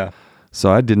narrative. Yeah. So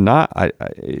I did not. I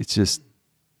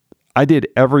did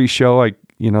every show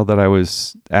that I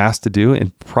was asked to do,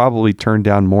 and probably turned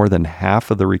down more than half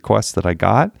of the requests that I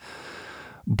got.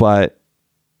 But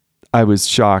I was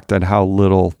shocked at how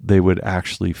little they would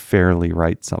actually fairly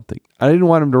write something. I didn't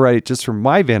want them to write it just from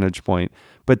my vantage point,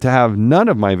 but to have none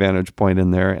of my vantage point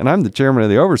in there. And I'm the chairman of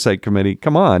the Oversight Committee.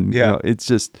 Come on. Yeah.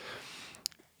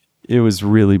 It was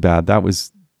really bad. That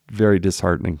was very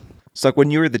disheartening. So like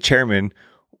when you were the chairman,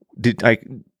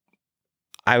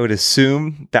 I would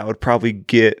assume that would probably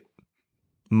get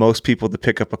most people to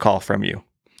pick up a call from you.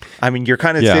 I mean, you're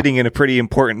kind of sitting in a pretty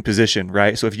important position,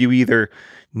 right? So if you either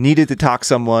needed to talk to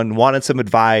someone, wanted some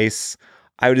advice,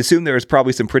 I would assume there was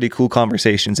probably some pretty cool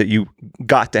conversations that you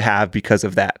got to have because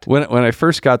of that. When I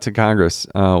first got to Congress,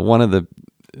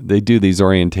 they do these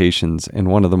orientations, and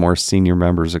one of the more senior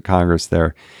members of Congress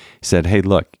there said, "Hey,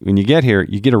 look, when you get here,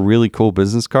 you get a really cool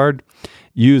business card,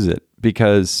 use it.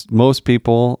 Because most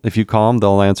people, if you call them,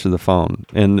 they'll answer the phone.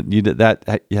 And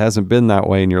that hasn't been that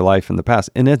way in your life in the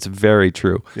past." And it's very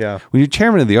true. Yeah. When you're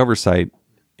chairman of the oversight,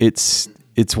 it's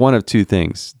one of 2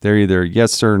 things. They're either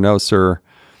yes, sir, no, sir,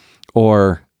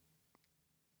 or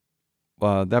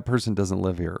that person doesn't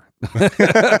live here.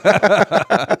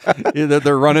 Either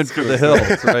they're running for the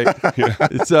hills, right?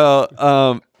 Yeah. So,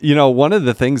 one of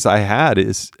the things I had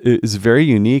is very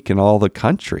unique in all the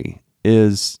country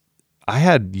is I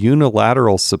had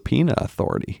unilateral subpoena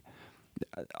authority.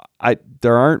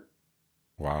 There aren't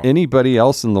anybody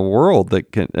else in the world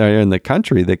that can, in the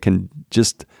country, that can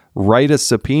just write a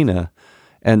subpoena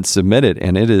and submit it,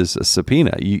 and it is a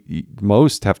subpoena.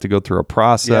 Most have to go through a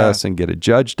process and get a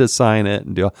judge to sign it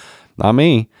and do. Not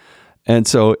me. And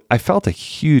so I felt a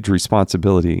huge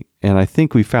responsibility, and I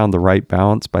think we found the right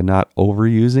balance by not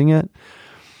overusing it.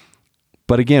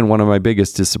 But again, one of my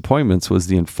biggest disappointments was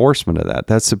the enforcement of that.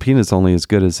 That subpoena is only as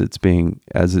good as it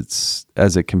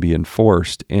can be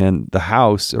enforced. And the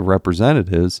House of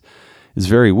Representatives is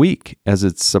very weak as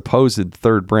its supposed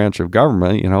third branch of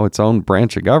government, its own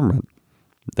branch of government.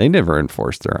 They never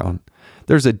enforced their own.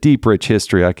 There's a deep, rich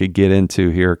history I could get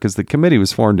into here because the committee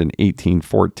was formed in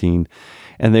 1814,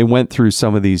 and they went through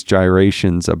some of these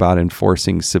gyrations about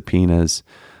enforcing subpoenas,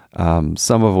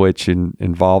 some of which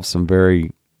involve some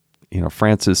very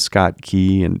Francis Scott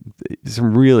Key and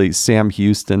Sam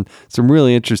Houston, some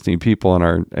really interesting people in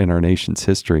our nation's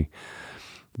history.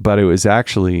 But it was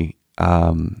actually,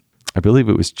 I believe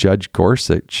it was Judge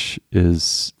Gorsuch,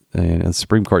 is a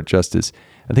Supreme Court justice.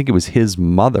 I think it was his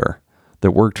mother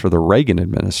that worked for the Reagan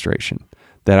administration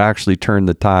that actually turned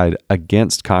the tide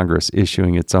against Congress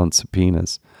issuing its own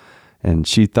subpoenas. And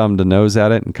she thumbed a nose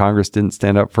at it, and Congress didn't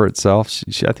stand up for itself.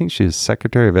 I think she's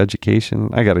Secretary of Education.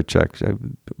 I got to check.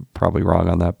 I'm probably wrong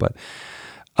on that. But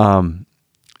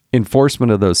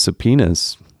enforcement of those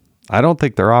subpoenas, I don't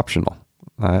think they're optional.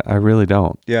 I really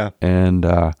don't. Yeah. And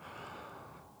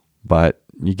but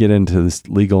you get into this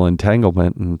legal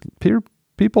entanglement, and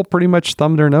people pretty much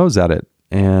thumb their nose at it,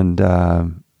 and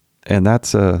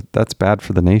that's bad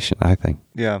for the nation, I think.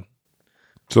 Yeah.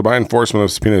 So by enforcement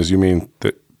of subpoenas, you mean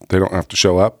that they don't have to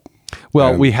show up?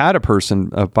 Well, we had a person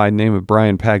by the name of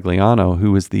Brian Pagliano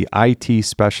who was the IT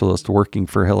specialist working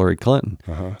for Hillary Clinton.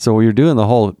 Uh-huh. So we were doing the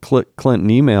whole Clinton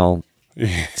email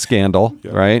scandal,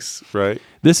 right? Right.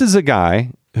 This is a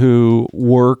guy who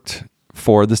worked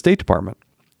for the State Department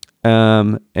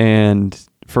and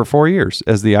for 4 years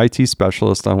as the IT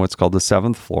specialist on what's called the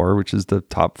 7th floor, which is the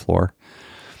top floor.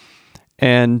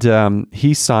 And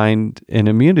he signed an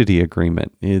immunity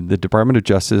agreement. The Department of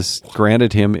Justice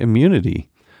granted him immunity.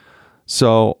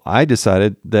 So I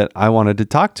decided that I wanted to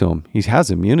talk to him. He has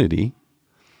immunity.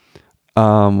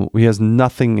 He has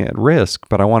nothing at risk,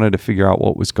 but I wanted to figure out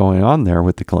what was going on there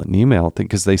with the Clinton email thing,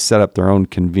 because they set up their own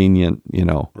convenient,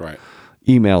 Right.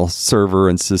 email server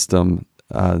and system.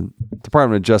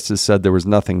 Department of Justice said there was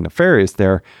nothing nefarious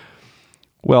there.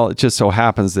 Well, it just so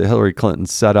happens that Hillary Clinton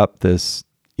set up this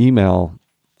email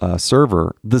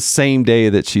server the same day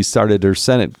that she started her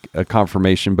Senate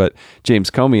confirmation, but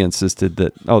James Comey insisted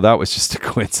that, that was just a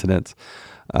coincidence.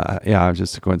 It was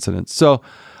just a coincidence. So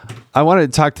I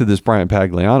wanted to talk to this Brian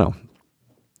Pagliano.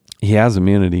 He has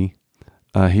immunity.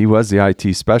 He was the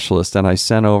IT specialist, and I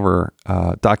sent over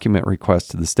a document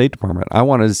request to the State Department. I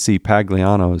wanted to see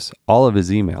Pagliano's, all of his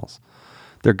emails.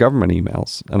 They're government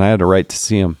emails, and I had a right to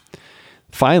see them.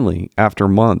 Finally, after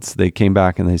months, they came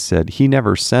back and they said, he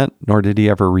never sent, nor did he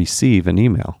ever receive an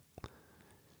email.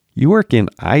 You work in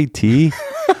IT?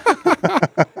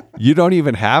 You don't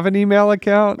even have an email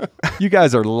account? You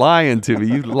guys are lying to me.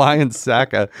 You lying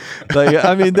sack of...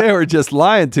 they were just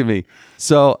lying to me.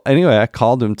 So anyway, I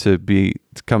called him to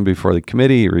come before the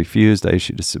committee. He refused. I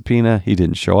issued a subpoena. He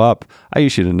didn't show up. I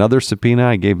issued another subpoena.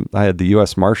 I had the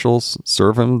U.S. Marshals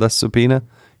serve him the subpoena.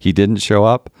 He didn't show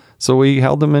up. So we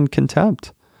held him in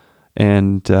contempt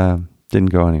and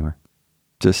didn't go anywhere.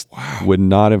 Just would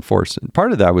not enforce it.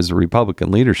 Part of that was the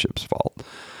Republican leadership's fault.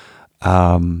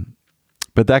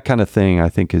 But that kind of thing, I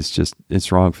think,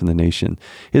 it's wrong for the nation.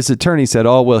 His attorney said,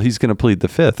 he's going to plead the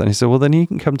Fifth. And I said, well, then he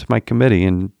can come to my committee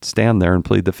and stand there and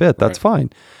plead the Fifth. That's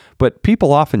fine. But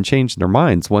people often change their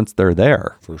minds once they're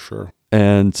there. For sure.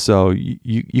 And so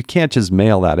you can't just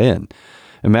mail that in.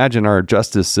 Imagine our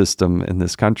justice system in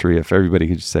this country if everybody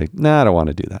could just say, I don't want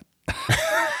to do that.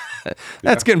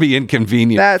 That's going to be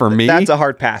inconvenient for me. That's a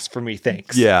hard pass for me,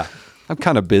 thanks. Yeah. I'm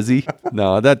kind of busy.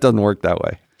 No, that doesn't work that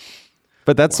way.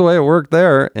 But that's the way it worked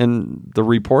there, and the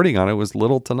reporting on it was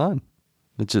little to none.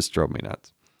 It just drove me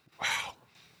nuts. Wow.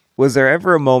 Was there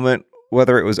ever a moment,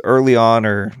 whether it was early on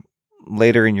or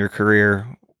later in your career,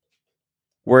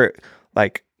 where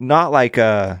not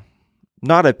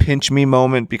a pinch me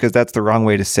moment, because that's the wrong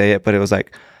way to say it, but it was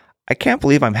like, I can't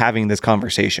believe I'm having this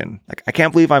conversation. I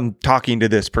can't believe I'm talking to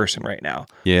this person right now.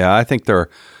 Yeah, I think there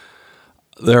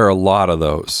are a lot of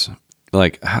those.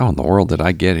 How in the world did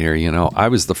I get here? I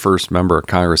was the first member of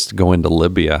Congress to go into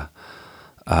Libya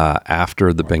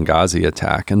after the Benghazi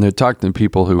attack. And they're talking to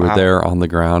people who were there on the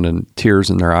ground and tears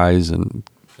in their eyes and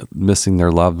missing their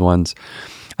loved ones.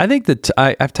 I think that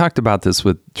I've talked about this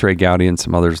with Trey Gowdy and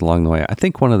some others along the way. I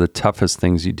think one of the toughest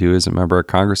things you do as a member of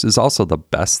Congress is also the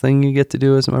best thing you get to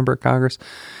do as a member of Congress.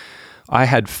 I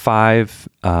had 5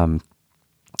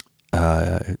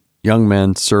 young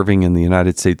men serving in the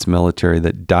United States military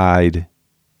that died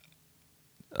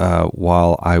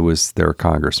while I was their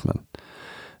congressman.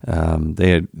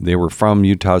 They were from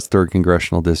Utah's 3rd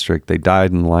Congressional District. They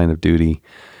died in the line of duty.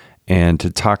 And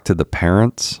to talk to the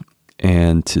parents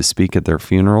and to speak at their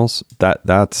funerals,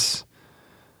 that's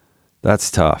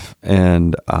tough.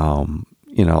 And,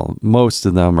 most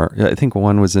of them are, I think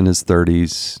one was in his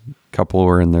 30s, a couple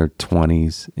were in their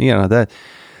 20s.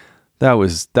 That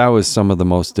was some of the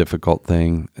most difficult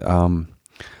thing.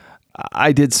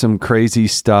 I did some crazy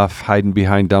stuff, hiding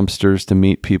behind dumpsters to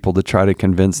meet people to try to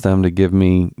convince them to give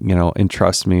me,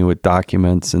 entrust me with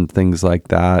documents and things like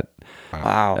that.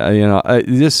 Wow.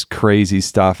 Just crazy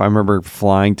stuff. I remember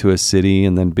flying to a city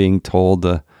and then being told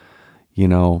to,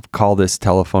 call this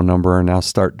telephone number and now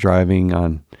start driving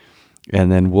on,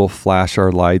 and then we'll flash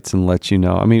our lights and let you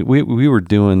know. I mean, we were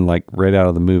doing right out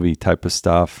of the movie type of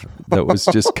stuff that was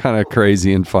just kind of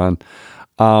crazy and fun.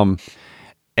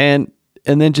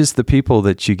 And then just the people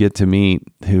that you get to meet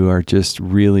who are just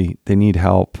really, they need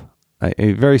help.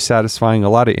 Very satisfying. A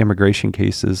lot of immigration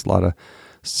cases, a lot of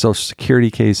Social Security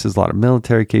cases, a lot of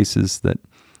military cases that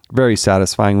very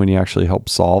satisfying when you actually help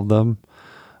solve them.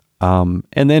 And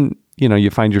then,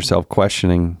 you find yourself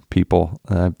questioning people.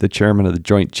 The chairman of the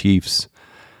Joint Chiefs,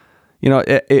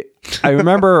 I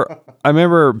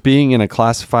remember being in a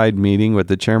classified meeting with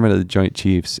the chairman of the Joint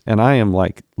Chiefs, and I am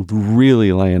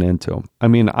really laying into him. I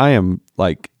mean, I am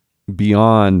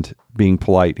beyond being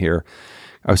polite here.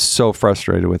 I was so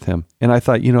frustrated with him. And I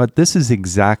thought, this is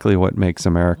exactly what makes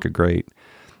America great.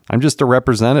 I'm just a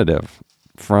representative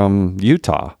from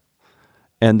Utah.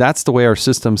 And that's the way our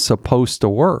system's supposed to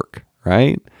work,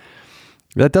 right?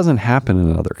 That doesn't happen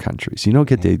in other countries. You don't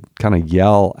get to kind of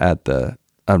yell at the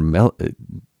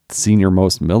senior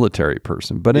most military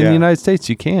person. But in the United States,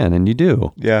 you can, and you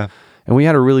do. Yeah. And we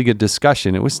had a really good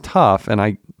discussion. It was tough. And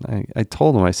I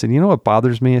told him, I said, what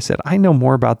bothers me? I said, I know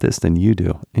more about this than you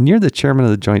do. And you're the chairman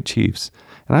of the Joint Chiefs.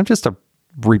 And I'm just a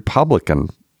Republican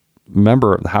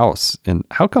member of the House. And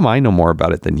how come I know more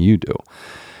about it than you do?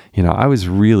 I was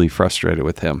really frustrated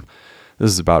with him.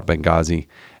 This is about Benghazi.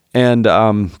 And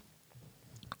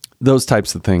those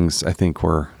types of things, I think,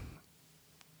 were,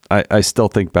 I still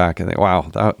think back and think, wow,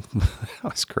 that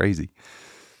was crazy.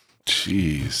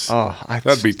 Jeez. Oh,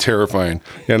 that'd be terrifying.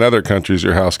 Yeah, in other countries,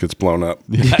 your house gets blown up.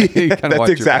 Yeah, That's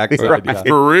exactly right. Yeah.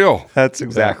 For real. That's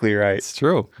exactly right. It's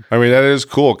true. I mean, that is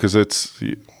cool because it's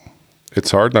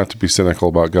hard not to be cynical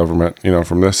about government,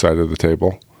 from this side of the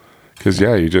table. Because,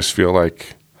 you just feel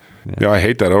like, I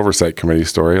hate that oversight committee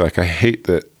story. Like, I hate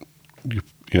that you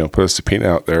put a subpoena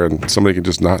out there and somebody can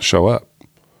just not show up.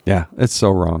 Yeah, it's so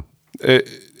wrong.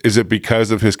 Is it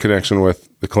because of his connection with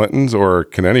the Clintons, or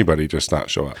can anybody just not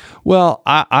show up? Well,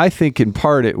 I think in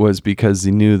part it was because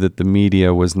he knew that the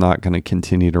media was not going to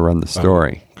continue to run the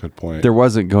story. Good point. There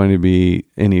wasn't going to be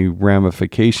any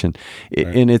ramification. Right.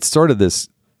 And it's sort of this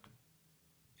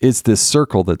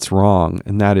circle that's wrong.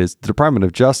 And that is the Department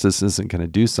of Justice isn't going to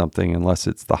do something unless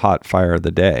it's the hot fire of the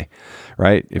day,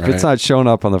 right? If it's not showing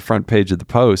up on the front page of the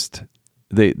Post,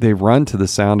 they run to the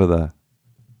sound of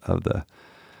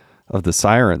the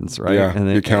sirens, right? Yeah, and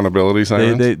the accountability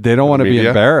sirens. They don't want to be Media.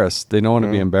 embarrassed. They don't want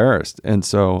to be embarrassed. And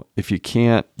so if you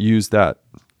can't use that,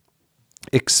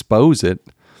 expose it,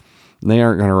 and they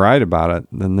aren't going to write about it,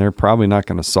 then they're probably not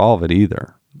going to solve it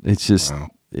either. It's just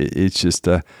it's just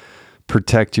a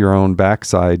protect your own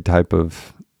backside type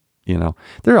of,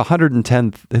 there are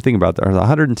 110, think about that, there are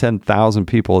 110,000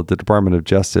 people at the Department of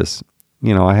Justice.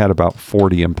 I had about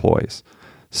 40 employees.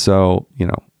 So,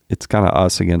 it's kind of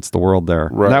us against the world there.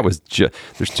 Right. And that was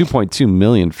there's 2.2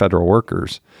 million federal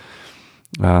workers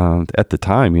at the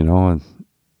time, a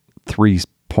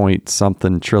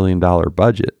 3-point-something trillion dollar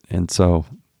budget. And so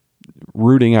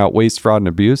rooting out waste, fraud, and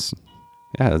abuse,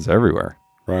 it's everywhere.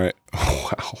 Right.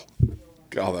 Wow.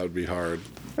 God, that would be hard.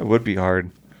 It would be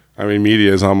hard. I mean,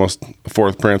 media is almost the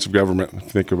fourth branch of government, if you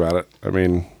think about it. I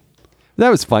mean... That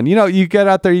was fun. You get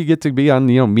out there, you get to be on,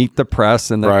 Meet the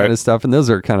Press and that kind of stuff. And those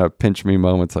are kind of pinch me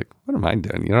moments like, what am I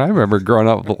doing? I remember growing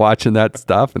up watching that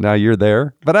stuff and now you're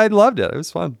there. But I loved it. It was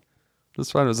fun. It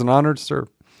was fun. It was an honor to serve.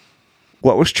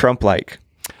 What was Trump like?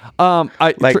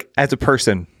 As a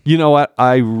person? You know what?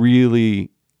 I really,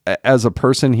 as a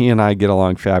person, he and I get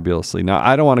along fabulously. Now,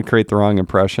 I don't want to create the wrong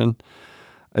impression.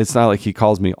 It's not like he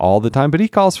calls me all the time, but he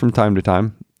calls from time to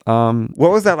time.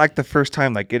 What was that like the first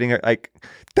time? Like getting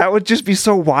that would just be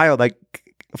so wild. Like,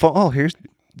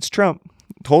 it's Trump.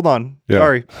 Hold on,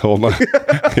 sorry, hold on.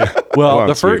 Yeah. Well, on,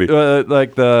 the first,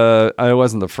 I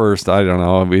wasn't the first. I don't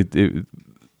know.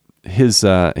 His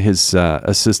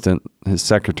assistant, his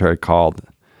secretary called,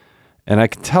 and I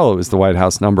could tell it was the White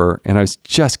House number. And I was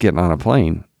just getting on a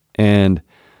plane, and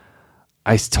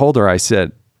I told her,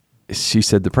 she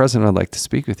said, the president would like to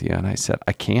speak with you. And I said,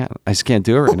 I just can't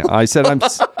do it right now. I said,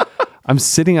 I'm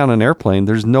sitting on an airplane.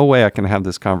 There's no way I can have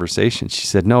this conversation. She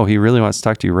said, no, he really wants to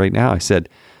talk to you right now. I said,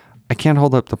 I can't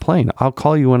hold up the plane. I'll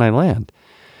call you when I land.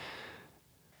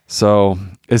 So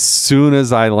as soon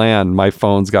as I land, my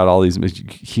phone's got all these,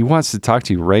 he wants to talk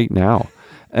to you right now.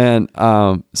 And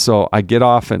so I get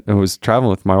off and I was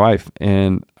traveling with my wife,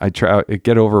 and I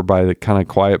get over by the kind of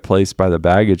quiet place by the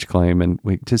baggage claim, and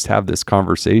we just have this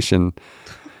conversation.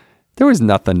 There was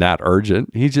nothing that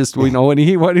urgent. He just, when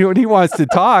he wants to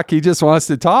talk, he just wants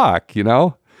to talk,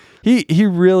 He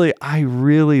really, I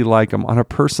really like him on a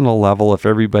personal level. If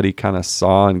everybody kind of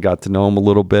saw and got to know him a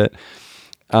little bit,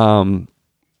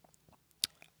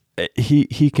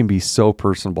 he can be so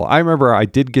personable. I remember I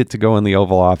did get to go in the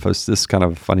Oval Office. This is kind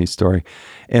of a funny story.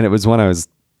 And it was when I was,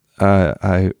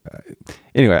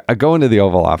 anyway, I go into the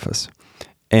Oval Office,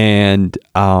 and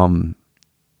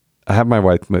I have my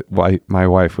wife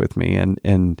with me,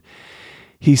 and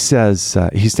he says,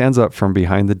 he stands up from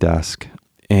behind the desk,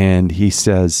 and he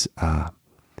said,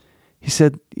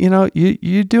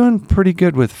 you're doing pretty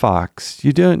good with Fox.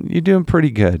 You're doing pretty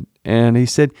good. And he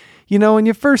said, when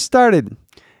you first started,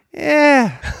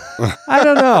 I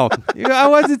don't know. I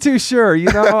wasn't too sure. He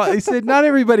said, not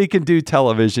everybody can do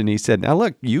television. He said, now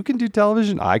look, you can do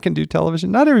television. I can do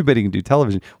television. Not everybody can do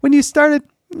television. When you started,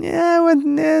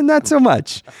 not so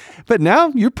much. But now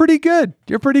you're pretty good.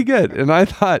 You're pretty good. And I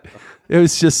thought it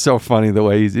was just so funny the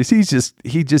way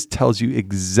he just tells you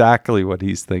exactly what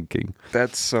he's thinking.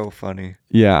 That's so funny.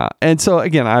 Yeah. And so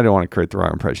again, I don't want to create the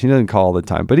wrong impression. He doesn't call all the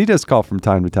time, but he does call from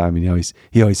time to time. And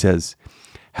he always says,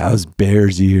 how's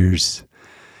Bear's ears?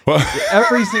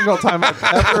 Every single time I've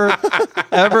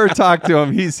ever talked to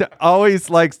him, he's always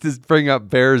likes to bring up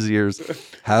Bear's ears.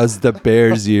 How's the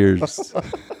Bear's ears?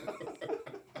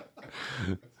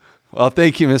 Well,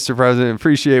 thank you, Mr. President.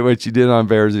 Appreciate what you did on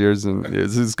Bear's ears, and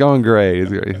it's going great. It's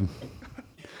great.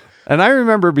 And I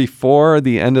remember before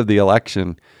the end of the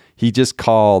election, he just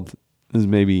called. It was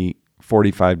maybe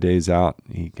 45 days out.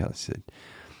 He said,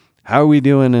 how are we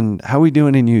doing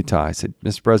in Utah? I said,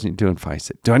 Mr. President, doing fine. He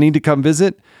said, do I need to come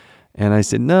visit? And I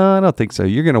said, no, I don't think so.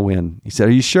 You're going to win. He said,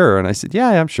 are you sure? And I said, yeah,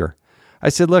 I'm sure. I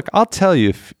said, look, I'll tell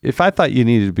you if I thought you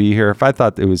needed to be here, if I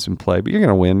thought it was in play, but you're going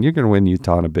to win. You're going to win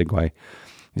Utah in a big way.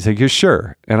 He said, you're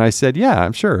sure? And I said, yeah,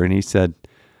 I'm sure. And he said,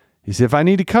 if I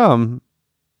need to come,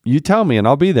 you tell me and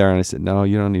I'll be there. And I said, no,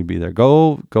 you don't need to be there.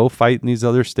 Go fight in these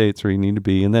other states where you need to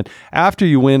be. And then after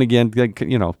you win again,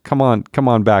 come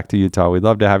on back to Utah. We'd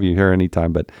love to have you here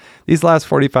anytime. But these last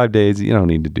 45 days, you don't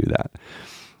need to do that.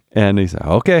 And he said,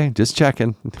 okay, just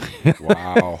checking.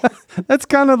 Wow. That's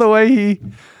kind of the way he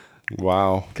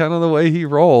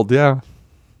rolled. Yeah.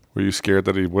 Were you scared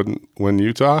that he wouldn't win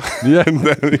Utah? Yeah. And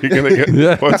then you're going to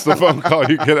get, what's the phone call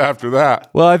you get after that?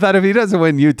 Well, I thought if he doesn't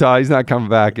win Utah, he's not coming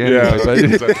back anyway.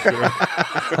 Yeah,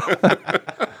 But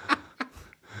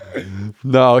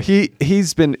no,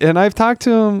 he's been, and I've talked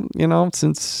to him,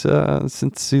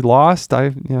 since he lost.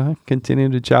 I continue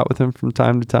to chat with him from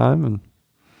time to time, and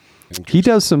he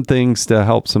does some things to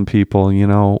help some people.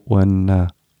 When I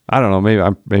don't know,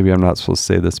 maybe I'm not supposed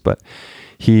to say this, but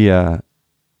I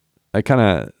kind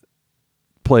of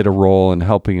played a role in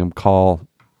helping him call,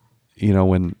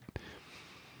 when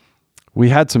we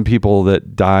had some people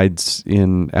that died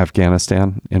in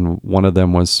Afghanistan, and one of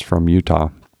them was from Utah.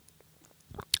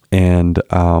 And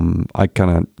I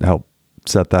kind of helped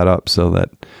set that up so that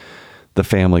the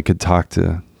family could talk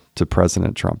to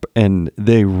President Trump. And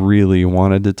they really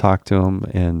wanted to talk to him.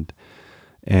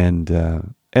 And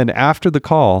after the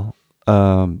call,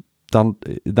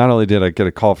 not only did I get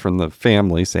a call from the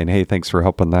family saying, hey, thanks for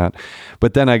helping that,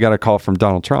 but then I got a call from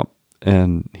Donald Trump,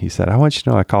 and he said, I want you to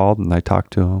know I called and I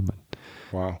talked to him. And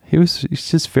wow. He's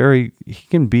just he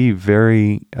can be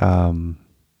very,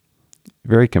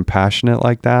 very compassionate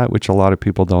like that, which a lot of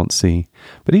people don't see.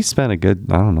 But he spent a good,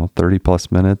 30 plus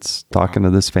minutes talking to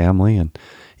this family, and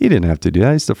he didn't have to do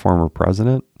that. He's the former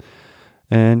president.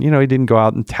 And, he didn't go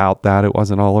out and tout that. It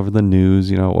wasn't all over the news.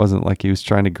 It wasn't like he was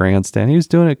trying to grandstand. He was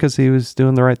doing it because he was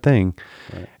doing the right thing.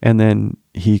 Right. And then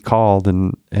he called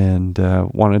and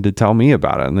wanted to tell me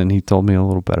about it. And then he told me a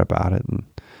little bit about it. And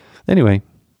anyway,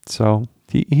 so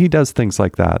he does things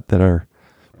like that are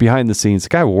behind the scenes. The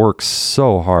guy works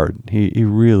so hard. He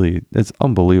really, it's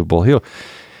unbelievable. He'll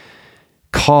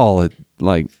call at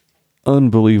like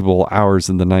unbelievable hours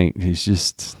in the night. He's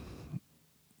just...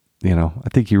 I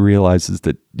think he realizes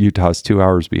that Utah's 2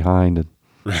 hours behind, and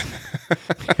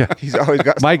yeah. He's always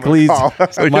got Mike Lee's.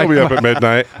 He'll be up at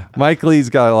midnight. Mike Lee's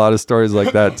got a lot of stories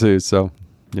like that too. So,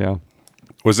 yeah.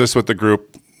 Was this with the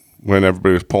group when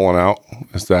everybody was pulling out?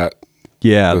 Is that?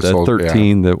 Yeah, the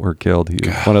 13 that were killed.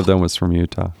 One of them was from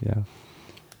Utah. Yeah.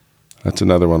 That's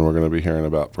another one we're going to be hearing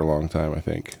about for a long time, I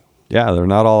think. Yeah, they're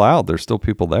not all out. There's still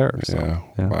people there. So,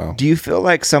 yeah. Wow. Do you feel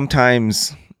like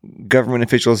sometimes government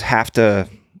officials have to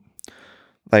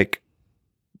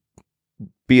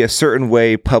be a certain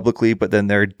way publicly, but then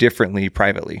they're differently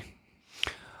privately?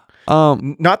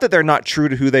 Not that they're not true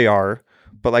to who they are,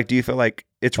 but do you feel like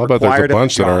it's required? But there's a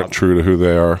bunch that aren't true to who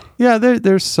they are. Yeah,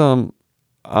 there's some.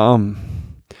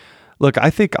 Look, I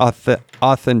think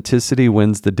authenticity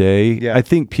wins the day. Yeah. I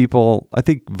think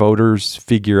voters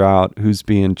figure out who's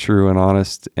being true and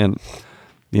honest, and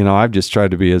I've just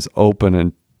tried to be as open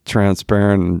and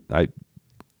transparent. And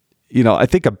I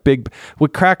think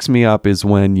what cracks me up is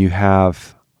when you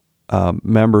have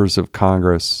members of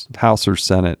Congress, House or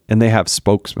Senate, and they have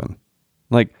spokesmen.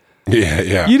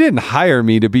 Yeah. You didn't hire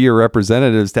me to be your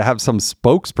representatives to have some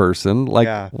spokesperson.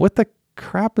 What the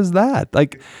crap is that?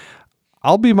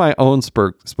 I'll be my own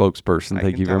spokesperson.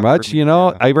 Thank you very much.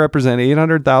 I represent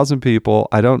 800,000 people.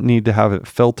 I don't need to have it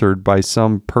filtered by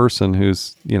some person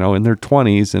who's, in their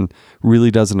 20s and really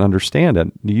doesn't understand it.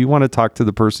 You want to talk to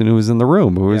the person who was in the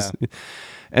room.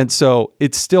 And so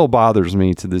it still bothers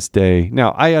me to this day.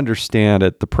 Now, I understand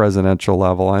at the presidential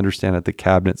level. I understand at the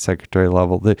cabinet secretary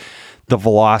level, the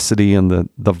velocity and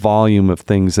the volume of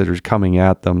things that are coming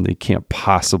at them. They can't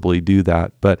possibly do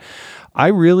that. But I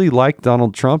really like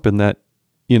Donald Trump in that,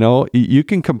 you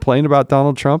can complain about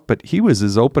Donald Trump, but he was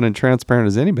as open and transparent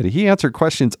as anybody. He answered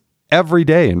questions every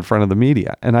day in front of the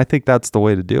media. And I think that's the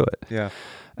way to do it. Yeah.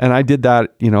 And I did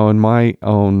that, in my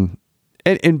own,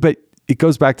 but it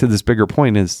goes back to this bigger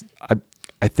point is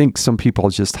I think some people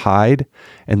just hide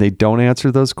and they don't answer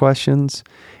those questions,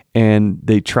 and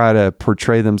they try to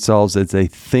portray themselves as they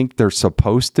think they're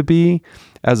supposed to be,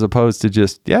 as opposed to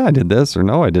just, yeah, I did this, or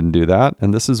no, I didn't do that.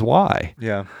 And this is why.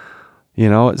 Yeah.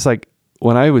 It's like,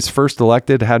 when I was first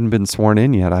elected, hadn't been sworn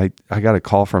in yet, I got a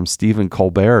call from Stephen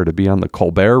Colbert to be on the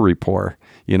Colbert Report,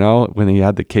 when he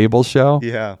had the cable show.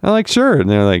 Yeah. I'm like, sure. And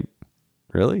they're like,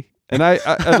 really? And I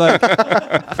like,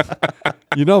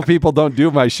 people don't do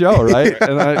my show, right?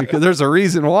 And because there's a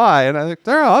reason why. And I'm like,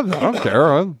 I don't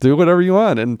care. I'll do whatever you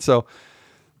want. And so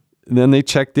and then they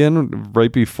checked in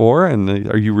right before,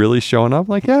 and are you really showing up? I'm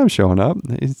like, yeah, I'm showing up.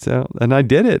 And I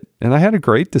did it. And I had a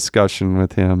great discussion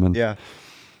with him. And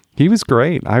he was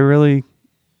great. I really,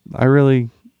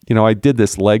 I did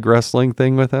this leg wrestling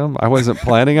thing with him. I wasn't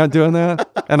planning on doing that,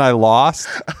 and I lost.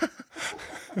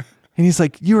 And he's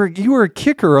like, you were a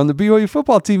kicker on the BYU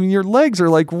football team, and your legs are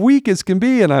like weak as can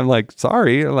be. And I'm like,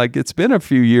 sorry, like it's been a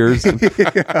few years. And,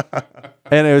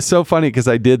 and it was so funny because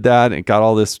I did that and got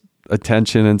all this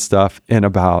attention and stuff. And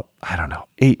about,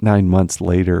 8-9 months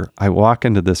later, I walk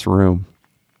into this room,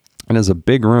 and it's a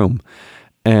big room.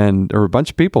 And there were a bunch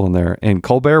of people in there, and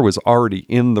Colbert was already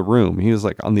in the room. He was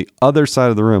like on the other side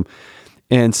of the room.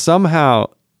 And somehow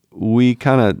we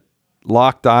kind of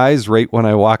locked eyes right when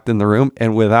I walked in the room,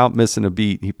 and without missing a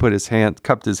beat, he put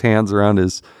cupped his hands around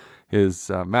his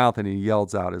mouth, and he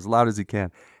yells out as loud as he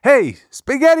can, "Hey,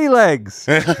 spaghetti legs,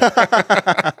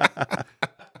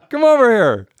 come over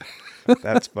here."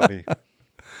 That's funny.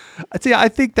 I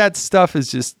think that stuff is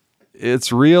just,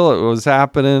 it's real. It was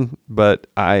happening, but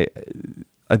I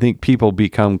think people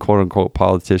become quote unquote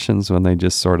politicians when they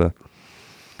just sort of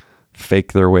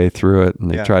fake their way through it, and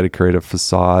they try to create a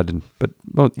facade. But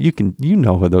you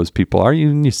know who those people are.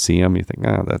 You see them, you think,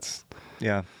 that's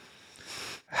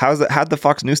How'd the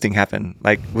Fox News thing happen?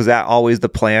 Like, was that always the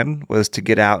plan? Was to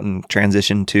get out and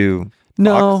transition to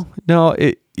Fox? No.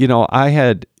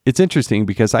 It's interesting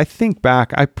because I think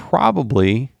back, I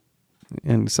probably,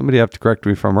 and somebody have to correct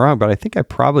me if I'm wrong, but I think I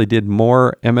probably did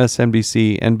more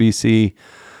MSNBC, NBC,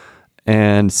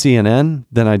 and CNN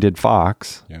than I did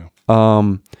Fox. Yeah.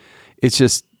 It's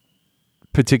just,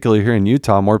 particularly here in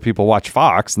Utah, more people watch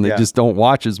Fox, and they just don't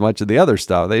watch as much of the other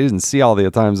stuff. They didn't see all the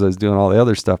times I was doing all the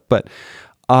other stuff. But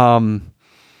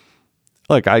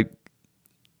look, I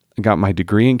got my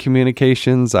degree in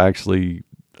communications. I actually,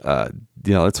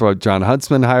 that's what John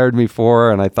Huntsman hired me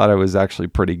for, and I thought I was actually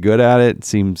pretty good at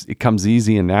it. It comes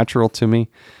easy and natural to me.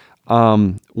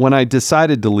 When I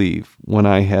decided to leave, when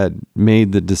I had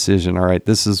made the decision, all right,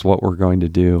 this is what we're going to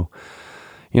do,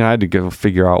 I had to go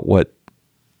figure out what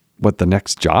the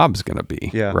next job's going to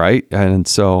be, right? And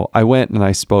so I went and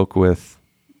I spoke with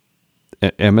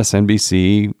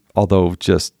MSNBC, although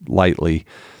just lightly,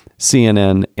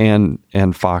 CNN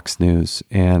and Fox News,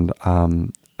 and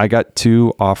I got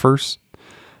 2 offers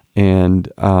and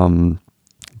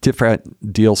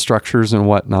different deal structures and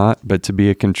whatnot, but to be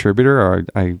a contributor,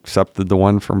 I accepted the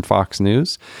one from Fox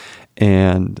News,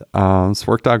 and it's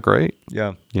worked out great.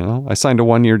 Yeah. I signed a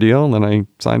 1-year deal, and then I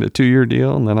signed a 2-year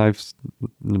deal, and then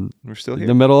we're still here in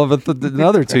the middle of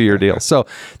another 2-year deal. So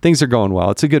things are going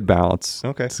well. It's a good balance.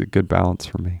 Okay. It's a good balance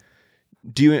for me.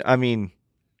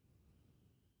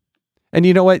 And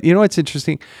you know what? You know what's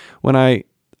interesting? When I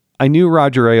knew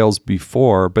Roger Ailes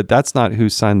before, but that's not who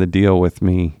signed the deal with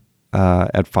me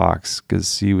at Fox,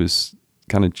 because he was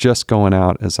kind of just going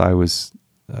out as I was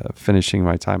finishing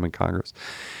my time in Congress.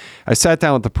 I sat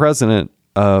down with the president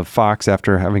of Fox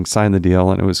after having signed the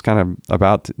deal, and it was kind of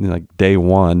about like day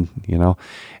one,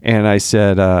 and I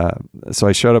said, so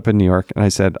I showed up in New York, and I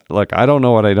said, look, I don't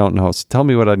know what I don't know, so tell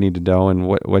me what I need to know and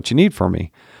what you need from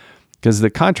me, because the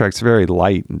contract's very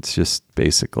light. It's just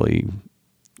basically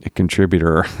a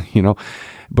contributor,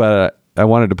 but I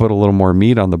wanted to put a little more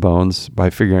meat on the bones by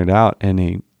figuring it out.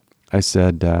 And I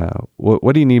said,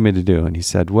 what do you need me to do? And he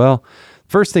said, well,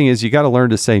 first thing is you got to learn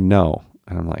to say no.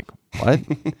 And I'm like, what?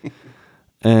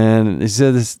 And he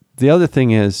said, the other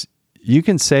thing is you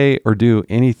can say or do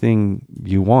anything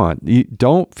you want. You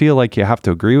don't feel like you have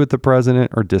to agree with the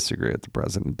president or disagree with the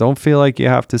president. Don't feel like you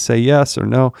have to say yes or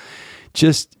no.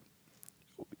 Just,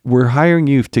 we're hiring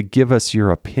you to give us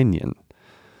your opinion.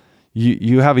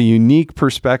 You have a unique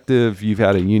perspective. You've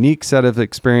had a unique set of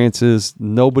experiences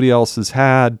nobody else has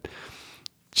had.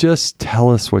 Just tell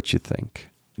us what you think.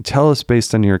 Tell us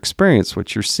based on your experience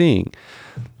what you're seeing.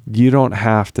 You don't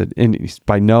have to, and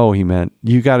by no, he meant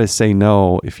you got to say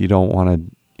no if you don't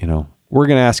want to, we're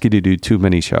going to ask you to do too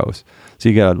many shows. So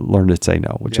you got to learn to say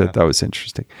no, which I thought was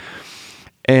interesting.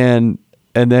 And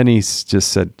then he just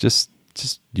said, just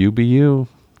you be you.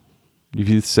 If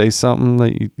you say something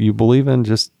that you believe in,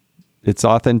 it's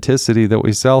authenticity that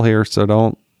we sell here.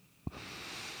 So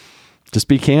just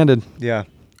be candid. Yeah.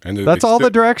 And that's all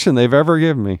the direction they've ever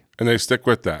given me. And they stick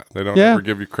with that. They don't ever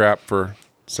give you crap for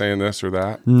saying this or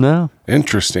that. No.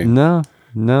 Interesting. No.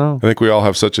 I think we all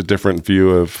have such a different view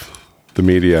of the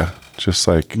media. Just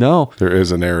like there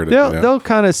is a narrative. They'll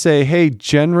kind of say, hey,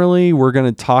 generally we're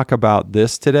going to talk about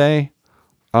this today.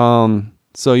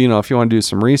 So, if you want to do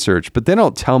some research, but they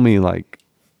don't tell me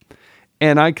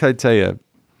and I could tell you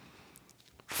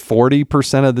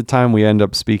 40% of the time we end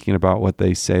up speaking about what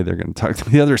they say they're going to talk to.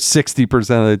 The other 60%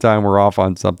 of the time we're off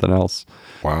on something else.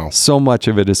 Wow. So much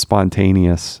of it is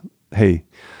spontaneous. Hey,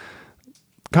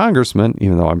 Congressman,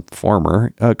 even though I'm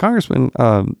former, Congressman,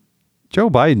 Joe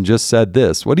Biden just said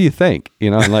this. What do you think?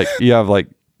 And you have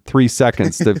 3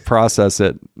 seconds to process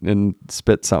it and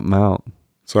spit something out.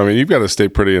 So, I mean, you've got to stay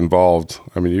pretty involved.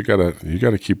 I mean, you got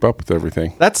to keep up with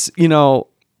everything. That's,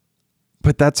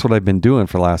 but that's what I've been doing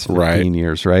for the last 15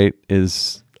 years, right?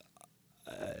 Is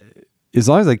as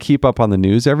long as I keep up on the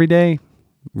news every day,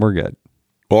 we're good.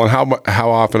 Well, and how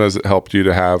often has it helped you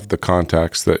to have the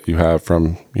contacts that you have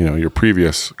from, your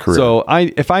previous career? So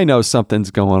if I know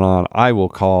something's going on, I will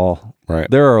call. Right.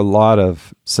 There are a lot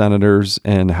of senators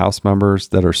and House members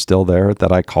that are still there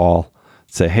that I call,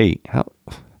 say, hey, help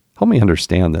me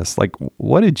understand this.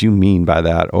 What did you mean by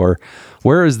that? Or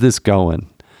where is this going?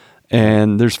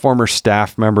 And there's former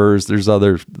staff members. There's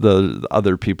the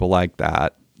other people like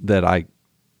that I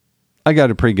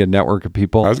got a pretty good network of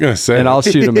people. I was going to say. And I'll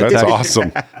shoot them a That's text.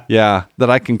 awesome. Yeah, that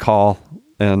I can call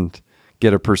and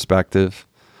get a perspective.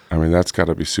 I mean, that's got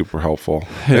to be super helpful.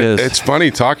 It is. It's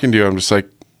funny talking to you. I'm just like,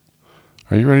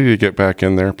 are you ready to get back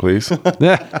in there, please?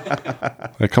 Yeah.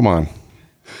 Come on.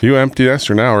 You empty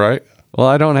nester now, right? Well,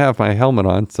 I don't have my helmet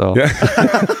on, so. Yeah.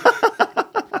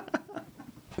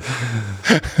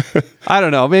 I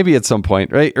don't know. Maybe at some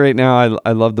point. Right now,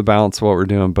 I love the balance of what we're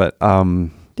doing, but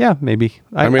yeah, maybe.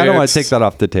 I don't want to take that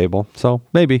off the table, so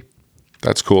maybe.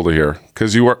 That's cool to hear.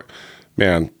 Because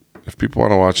man, if people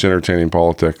want to watch entertaining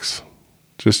politics,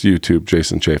 just YouTube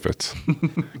Jason Chaffetz.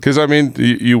 Because, I mean,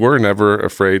 you were never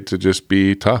afraid to just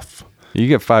be tough. You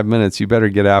get 5 minutes, you better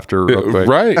get after it real quick.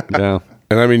 Right. Yeah.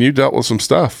 And, I mean, you dealt with some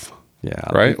stuff.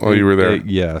 Yeah. Right? While you were there.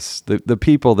 Yes. The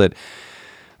people that,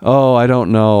 I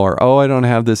don't know, or, I don't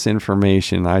have this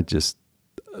information.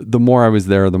 The more I was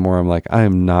there, the more I'm like, I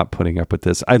am not putting up with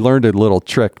this. I learned a little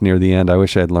trick near the end. I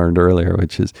wish I had learned earlier,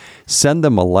 which is send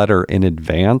them a letter in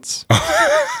advance.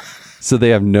 So they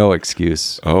have no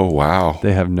excuse. Oh, wow.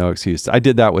 They have no excuse. I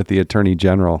did that with the Attorney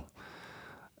General.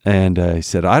 And he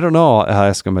said, I don't know. I'll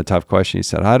ask him a tough question. He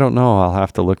said, I don't know. I'll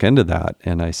have to look into that.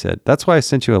 And I said, that's why I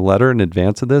sent you a letter in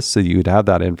advance of this, so you'd have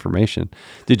that information.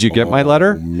 Did you get my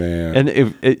letter? Man.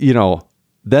 And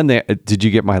then did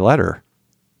you get my letter?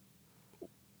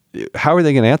 How are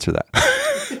they going to answer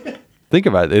that? Think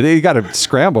about it. They got to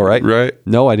scramble, right? Right.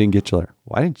 No, I didn't get your letter.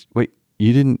 Why didn't you? Wait,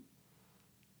 you didn't?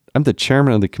 I'm the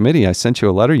chairman of the committee. I sent you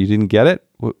a letter. You didn't get it?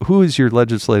 Who is your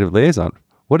legislative liaison?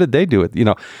 What did they do with,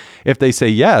 if they say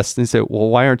yes, they say, well,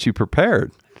 why aren't you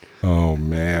prepared? Oh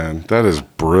man, that is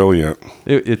brilliant.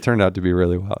 It turned out to be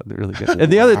really really good.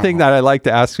 And the other thing that I like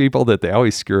to ask people that they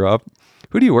always screw up,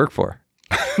 who do you work for?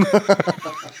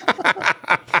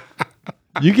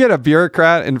 You get a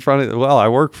bureaucrat in front of, I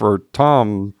work for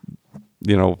Tom,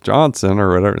 Johnson or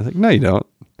whatever. Like, no, you don't.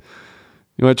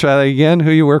 You want to try that again?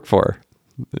 Who you work for?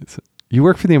 You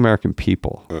work for the American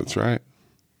people. That's right.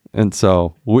 And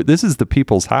so this is the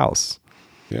people's house.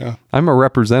 Yeah. I'm a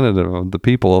representative of the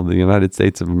people of the United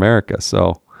States of America.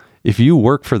 So if you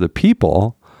work for the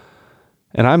people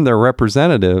and I'm their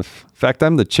representative, in fact,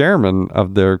 I'm the chairman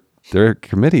of their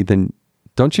committee, then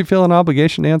don't you feel an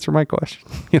obligation to answer my question?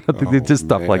 Just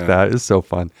stuff like that. It's so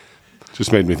fun.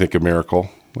 Just made me think of Miracle,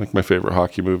 like my favorite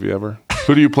hockey movie ever.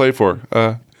 Who do you play for?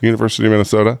 University of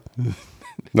Minnesota.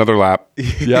 Another lap.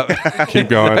 Yep. Keep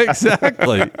going.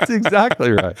 Exactly. It's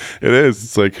exactly right. It is.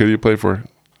 It's like, who do you play for?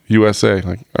 USA.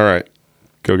 Like, all right,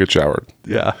 go get showered.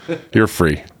 Yeah. You're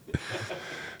free.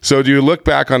 So do you look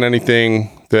back on anything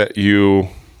that you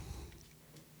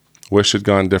wish had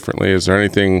gone differently? Is there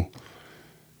anything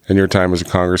in your time as a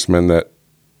congressman that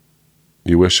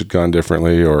you wish had gone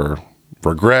differently, or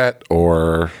regret,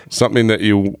 or something that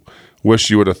you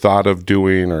wish you would have thought of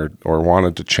doing or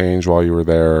wanted to change while you were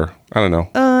there? I don't know.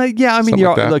 Yeah, I mean,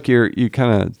 Like you're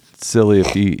kind of silly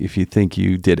if you think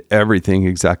you did everything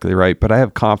exactly right, but I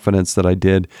have confidence that I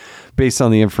did, based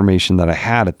on the information that I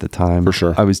had at the time. For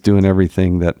sure. I was doing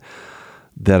everything that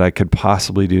I could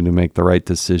possibly do to make the right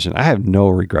decision. I have no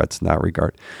regrets in that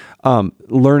regard.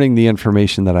 Learning the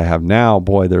information that I have now,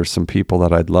 boy, there's some people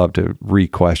that I'd love to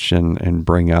re-question and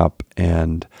bring up,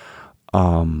 and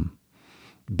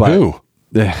but Who?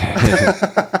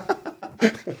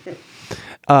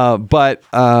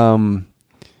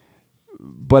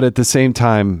 But at the same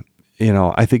time,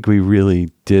 I think we really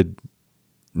did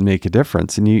make a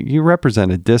difference, and you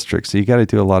represent a district, so you got to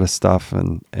do a lot of stuff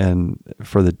and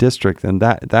for the district, and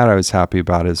that I was happy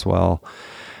about as well.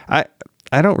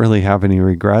 I don't really have any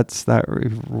regrets that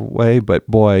way, but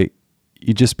boy,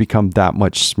 you just become that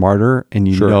much smarter, and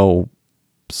you know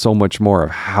so much more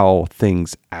of how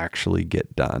things actually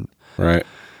get done. Right.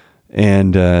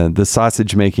 And the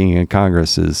sausage making in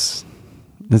Congress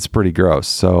it's pretty gross.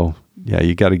 So yeah,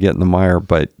 you got to get in the mire,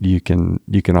 but you can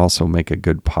also make a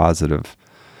good positive,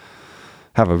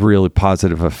 have a really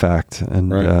positive effect.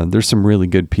 And there's some really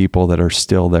good people that are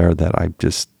still there that I'm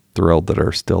just thrilled that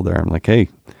are still there. I'm like, hey,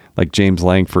 like James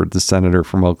Langford, the senator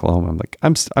from Oklahoma. I'm like,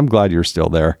 I'm glad you're still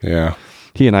there. Yeah.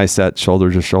 He and I sat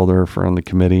shoulder to shoulder on the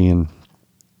committee, and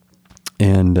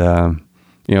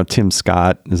you know, Tim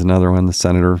Scott is another one, the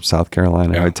senator of South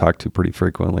Carolina, I talk to pretty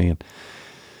frequently, and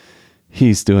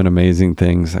he's doing amazing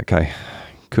things. That guy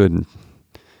could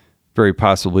very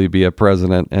possibly be a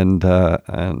president, and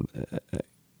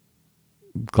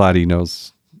glad he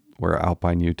knows where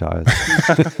Alpine, Utah is.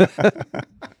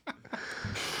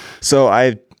 So I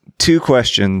have 2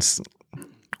 questions.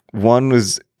 One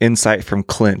was insight from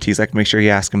Clint. He's like, make sure you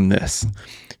ask him this.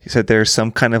 He said there's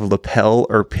some kind of lapel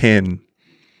or pin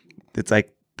that's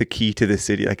like the key to the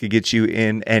city. Like it gets you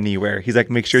in anywhere. He's like,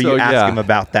 make sure you ask him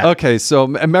about that. Okay. So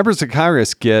members of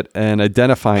Congress get an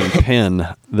identifying pin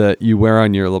that you wear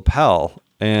on your lapel,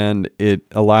 and it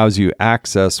allows you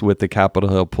access with the Capitol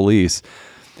Hill Police.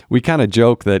 We kind of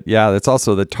joke that, that's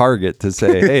also the target to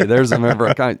say, hey, there's a member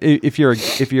of Congress. If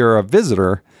you're a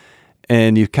visitor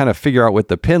and you kind of figure out what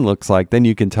the pin looks like, then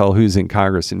you can tell who's in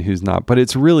Congress and who's not. But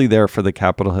it's really there for the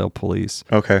Capitol Hill Police.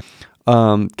 Okay.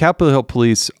 Capitol Hill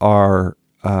Police are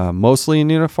mostly in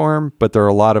uniform, but there are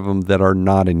a lot of them that are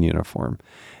not in uniform,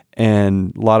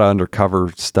 and a lot of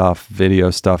undercover stuff, video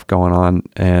stuff going on,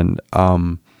 and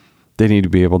they need to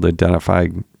be able to identify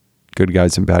good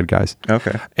guys and bad guys.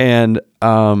 Okay. And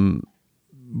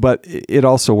but it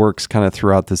also works kind of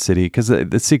throughout the city, because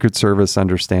the Secret Service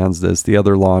understands this. The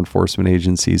other law enforcement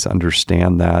agencies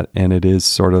understand that, and it is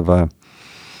sort of a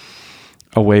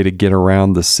way to get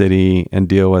around the city and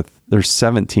deal with. There's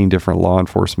 17 different law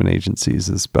enforcement agencies,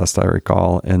 as best I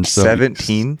recall. And so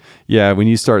 17? Yeah, when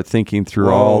you start thinking through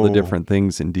all the different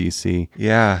things in DC.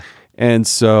 Yeah. And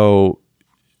so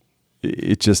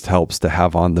it just helps to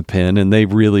have on the pin, and they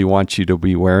really want you to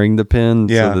be wearing the pin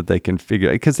so that they can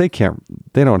figure, because they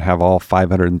don't have all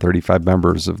 535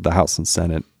 members of the House and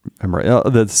Senate.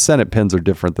 The Senate pins are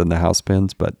different than the House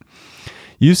pins, but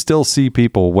you still see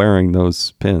people wearing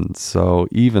those pins. So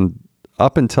even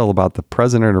up until about the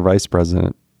president or vice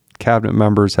president, cabinet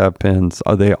members have pins.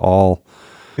 Are they all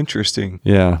interesting?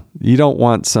 Yeah. You don't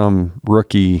want some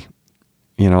rookie,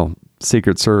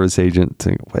 Secret Service agent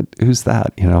to, who's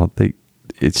that?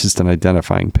 It's just an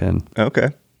identifying pin. Okay.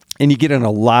 And you get in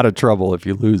a lot of trouble if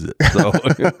you lose it. So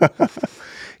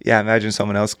yeah, imagine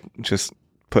someone else just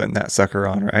putting that sucker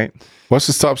on, right? What's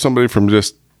to stop somebody from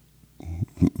just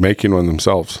making one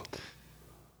themselves?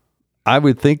 I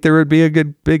would think there would be a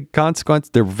good big consequence.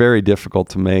 They're very difficult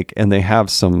to make, and they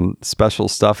have some special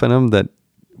stuff in them that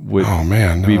would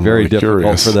be very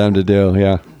difficult for them to do.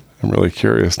 Yeah. I'm really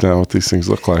curious now what these things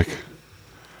look like.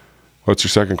 What's your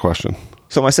second question?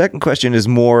 So my second question is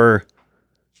more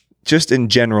just in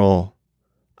general.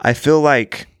 I feel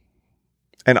like,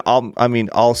 and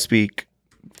I'll speak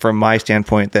from my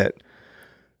standpoint, that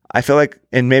I feel like,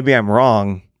 and maybe I'm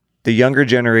wrong, the younger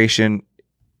generation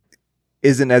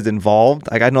isn't as involved.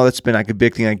 Like, I know that's been like a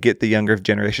big thing. I get the younger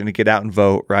generation to get out and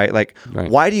vote, right? Like,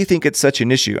 why do you think it's such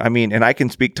an issue? I mean, and I can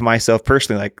speak to myself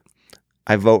personally, like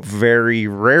I vote very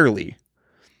rarely,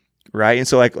 right? And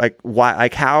so like why,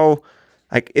 like how,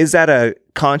 like, is that a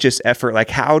conscious effort? Like,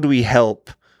 how do we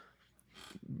help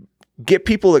get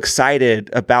people excited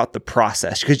about the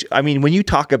process? Because I mean, when you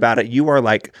talk about it, you are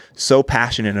like so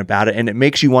passionate about it, and it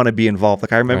makes you want to be involved.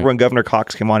 Like I remember when Governor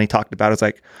Cox came on, he talked about it. It's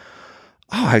like,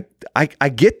 oh, I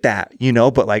get that,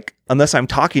 but like, unless I'm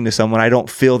talking to someone, I don't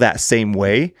feel that same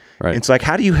way. Right. And so like,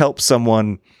 how do you help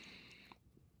someone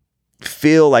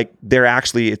feel like they're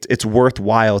actually, it's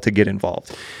worthwhile to get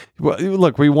involved? Well,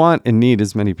 look, we want and need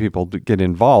as many people to get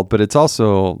involved, but it's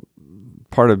also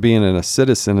part of being a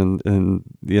citizen in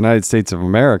the United States of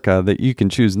America that you can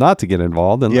choose not to get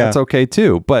involved, and that's okay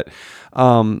too. But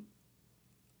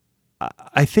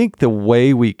I think the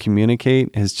way we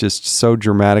communicate has just so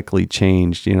dramatically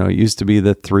changed. It used to be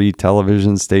the 3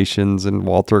 television stations and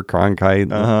Walter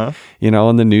Cronkite,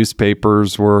 and the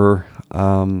newspapers were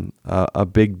a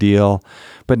big deal.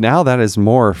 But now that has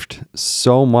morphed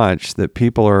so much that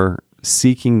people are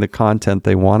seeking the content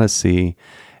they want to see.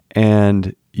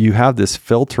 And you have this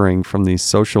filtering from these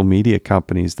social media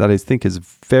companies that I think is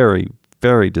very,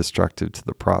 very destructive to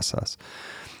the process.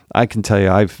 I can tell you,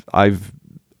 I've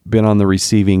been on the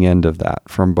receiving end of that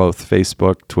from both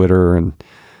Facebook, Twitter,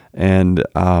 and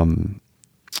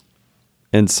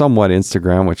and somewhat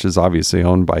Instagram, which is obviously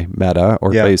owned by Meta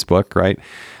or Facebook, right?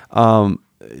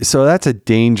 So that's a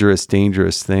dangerous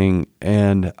thing.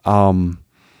 And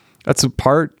that's a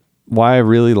part why I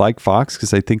really like Fox,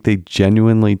 because I think they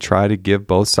genuinely try to give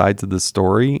both sides of the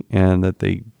story, and that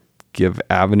they give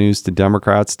avenues to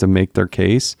Democrats to make their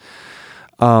case.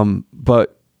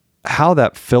 But how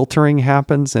that filtering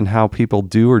happens and how people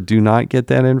do or do not get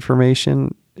that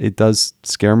information, it does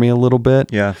scare me a little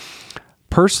bit. Yeah.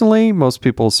 Personally, most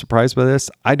people are surprised by this.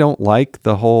 I don't like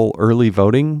the whole early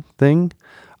voting thing.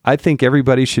 I think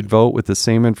everybody should vote with the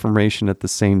same information at the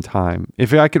same time.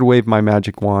 If I could wave my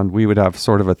magic wand, we would have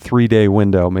sort of a 3-day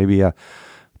window, maybe a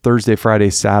Thursday,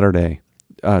 Friday, Saturday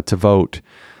to vote,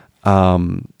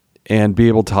 and be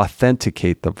able to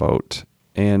authenticate the vote.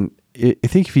 And I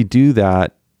think if you do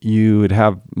that, you would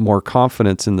have more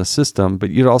confidence in the system, but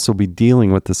you'd also be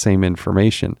dealing with the same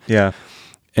information. Yeah.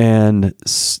 And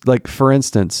like, for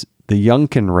instance, the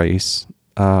Youngkin race,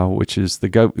 which is the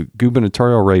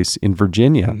gubernatorial race in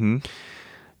Virginia,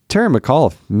 Terry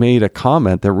McAuliffe made a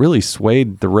comment that really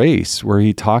swayed the race, where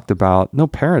he talked about no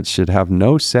parents should have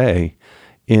no say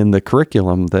in the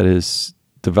curriculum that is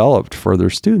developed for their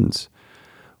students.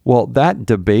 Well, that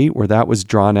debate where that was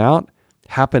drawn out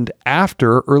happened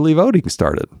after early voting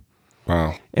started.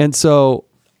 Wow. And so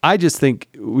I just think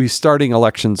we're starting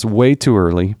elections way too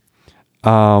early.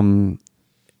 And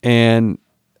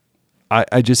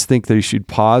I just think they should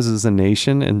pause as a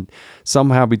nation, and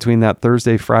somehow between that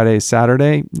Thursday, Friday,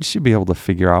 Saturday, you should be able to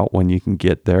figure out when you can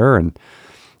get there and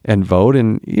vote.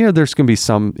 And, you know, there's going to be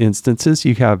some instances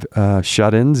you have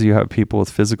shut-ins, you have people with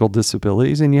physical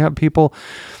disabilities, and you have people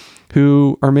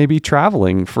who are maybe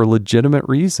traveling for legitimate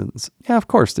reasons. Yeah, of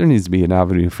course, there needs to be an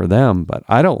avenue for them, but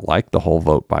I don't like the whole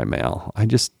vote by mail. I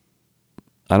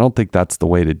don't think that's the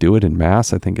way to do it in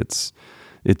mass. I think it's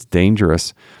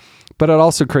dangerous. But it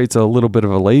also creates a little bit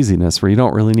of a laziness where you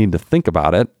don't really need to think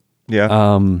about it.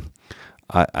 Yeah.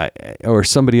 Or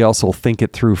somebody else will think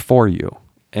it through for you.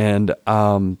 And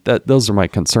those are my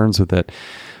concerns with it.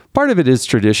 Part of it is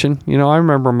tradition. You know, I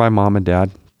remember my mom and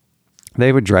dad,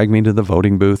 they would drag me to the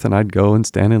voting booth, and I'd go and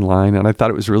stand in line, and I thought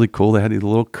it was really cool. They had a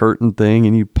little curtain thing,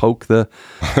 and you poke the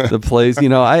place. You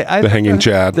know, the hanging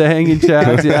chad. The hanging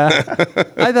chads, yeah.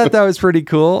 I thought that was pretty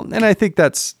cool, and I think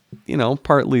that's, you know,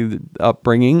 partly the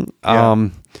upbringing. Yeah.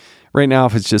 Right now,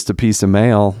 if it's just a piece of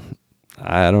mail,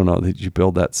 I don't know that you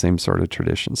build that same sort of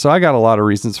tradition. So I got a lot of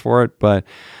reasons for it, but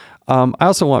I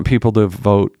also want people to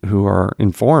vote who are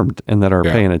informed and that are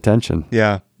paying attention.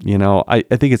 Yeah. You know, I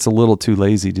think it's a little too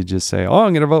lazy to just say, oh,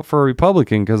 I'm going to vote for a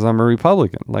Republican because I'm a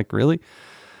Republican. Like, really?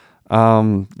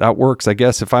 That works, I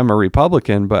guess, if I'm a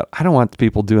Republican, but I don't want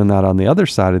people doing that on the other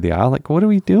side of the aisle. Like, what are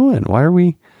we doing? Why are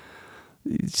we?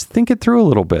 Just think it through a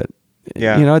little bit.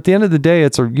 Yeah. You know, at the end of the day,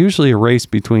 it's usually a race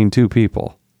between two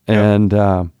people. And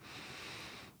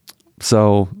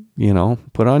so, you know,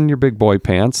 put on your big boy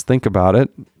pants, think about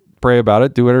it, pray about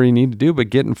it, do whatever you need to do,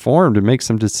 but get informed and make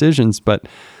some decisions. But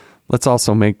let's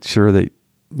also make sure that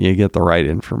you get the right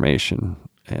information.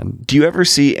 And do you ever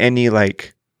see any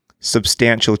like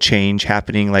substantial change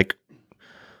happening, like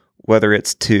whether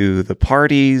it's to the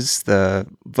parties, the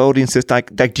voting system,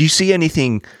 like do you see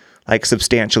anything like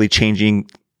substantially changing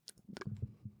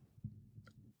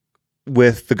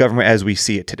with the government as we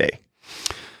see it today,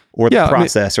 or the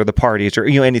process, or the parties, or,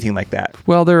 you know, anything like that?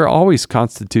 Well, there are always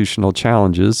constitutional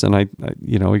challenges, and I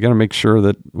you know, we got to make sure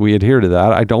that we adhere to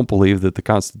that. I don't believe that the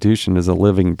Constitution is a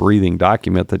living, breathing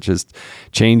document that just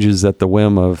changes at the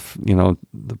whim of, you know,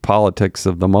 the politics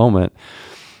of the moment.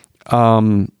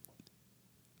 How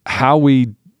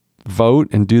we vote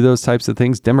and do those types of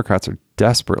things, Democrats are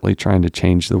desperately trying to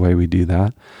change the way we do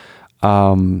that.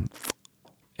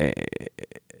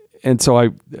 And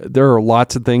so there are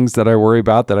lots of things that I worry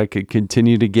about that I could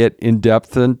continue to get in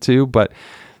depth into, but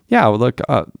yeah, look,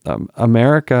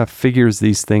 America figures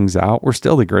these things out. We're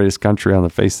still the greatest country on the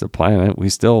face of the planet.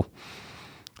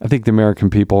 I think the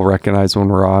American people recognize when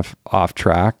we're off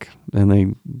track,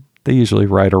 and they usually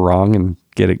right or wrong and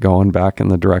get it going back in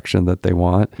the direction that they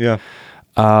want. Yeah.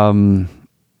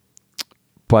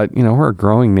 But you know, we're a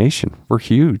growing nation. We're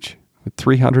huge with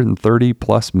 330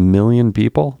 plus million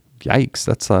people. Yikes.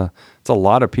 It's a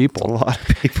lot of people. A lot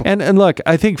of people. And look,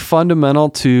 I think fundamental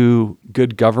to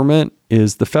good government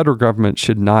is the federal government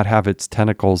should not have its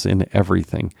tentacles in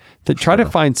everything. Try to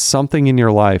find something in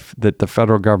your life that the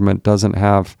federal government doesn't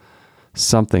have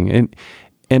something.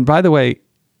 And by the way,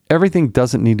 everything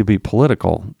doesn't need to be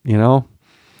political, you know?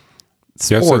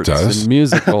 Sports, yes, it does. And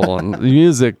musical and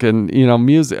music and, you know,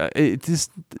 music. It just...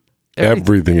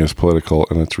 Everything is political,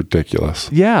 and it's ridiculous.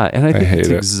 Yeah, and I think it's hate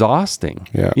it. exhausting.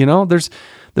 Yeah. You know, there's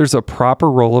there's a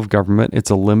proper role of government. It's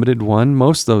a limited one.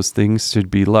 Most of those things should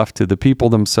be left to the people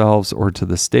themselves or to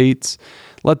the states.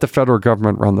 Let the federal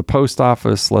government run the post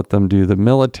office. Let them do the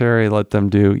military. Let them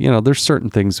do, there's certain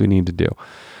things we need to do.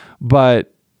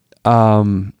 But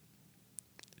right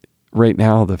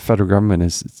now, the federal government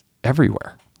is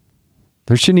everywhere.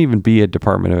 There shouldn't even be a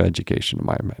Department of Education, in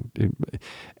my opinion,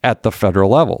 at the federal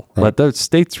level. Right. Let the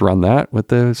states run that with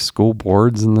the school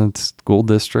boards and the school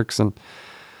districts. And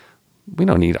we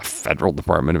don't need a federal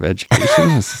Department of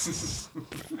Education. It's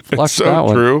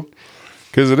so true.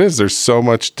 Because it is. There's so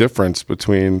much difference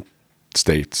between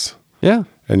states. Yeah.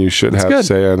 And you should have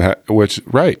say on which,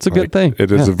 right. It's a good thing.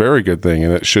 It is a very good thing.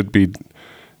 And it should be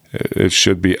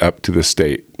up to the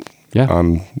state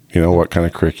on, what kind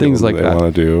of curriculum things like they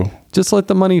want to do. Just let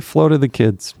the money flow to the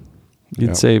kids.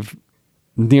 You'd save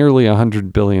nearly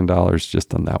 $100 billion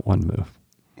just on that one move.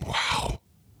 Wow.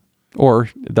 Or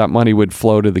that money would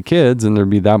flow to the kids and there'd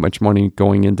be that much money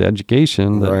going into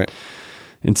education that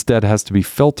instead has to be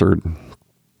filtered.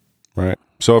 Right.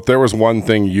 So if there was one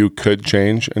thing you could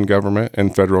change in government,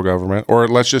 in federal government, or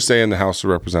let's just say in the House of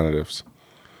Representatives,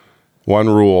 one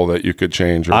rule that you could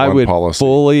change or one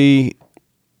policy.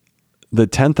 The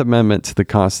 10th Amendment to the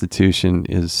Constitution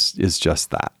is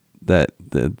just that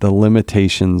the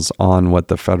limitations on what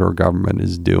the federal government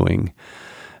is doing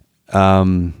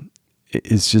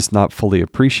is just not fully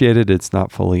appreciated. It's not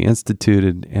fully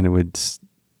instituted, and it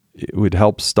would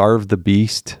help starve the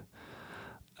beast.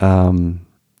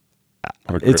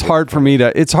 It's hard for me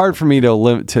to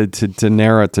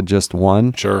narrow it to just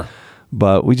one. Sure.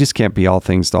 But we just can't be all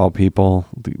things to all people.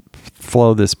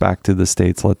 Flow this back to the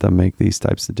states. Let them make these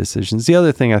types of decisions. The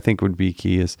other thing I think would be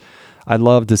key is I'd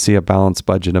love to see a balanced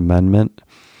budget amendment.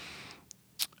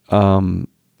 I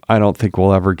don't think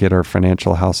we'll ever get our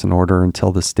financial house in order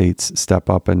until the states step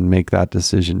up and make that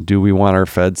decision. Do we want our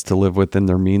feds to live within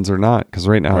their means or not? Because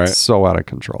right now it's so out of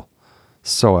control.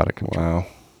 So out of control. Wow.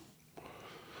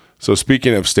 So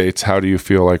speaking of states, how do you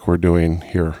feel like we're doing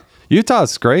here?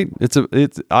 Utah's great.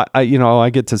 I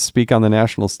get to speak on the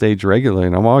national stage regularly,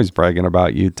 and I'm always bragging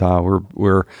about Utah.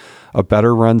 We're a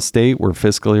better run state. We're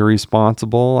fiscally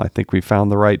responsible. I think we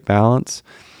found the right balance.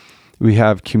 We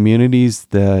have communities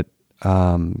that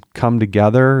come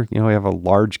together. We have a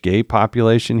large gay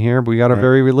population here, but we got a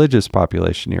very religious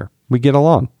population here. We get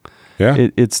along. Yeah.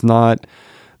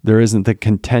 There isn't the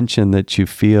contention that you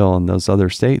feel in those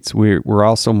other states. We're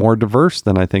also more diverse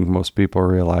than I think most people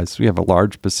realize. We have a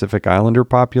large Pacific Islander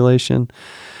population.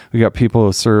 We got people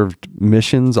who served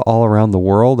missions all around the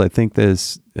world. I think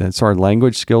our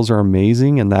language skills are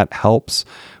amazing, and that helps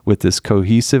with this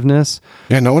cohesiveness.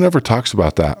 Yeah, no one ever talks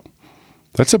about that.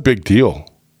 That's a big deal.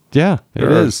 Yeah, it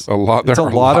is. It's a lot of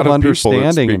understanding. People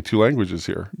that speak two languages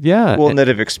here. Yeah. Well, and that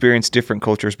have experienced different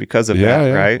cultures because of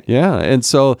that, right? Yeah. And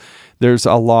so there's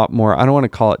a lot more, I don't want to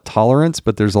call it tolerance,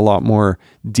 but there's a lot more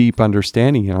deep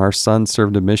understanding. Our son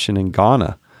served a mission in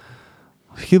Ghana.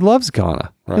 He loves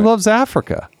Ghana. Right. He loves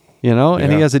Africa,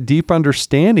 and he has a deep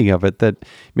understanding of it that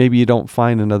maybe you don't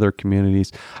find in other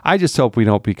communities. I just hope we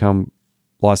don't become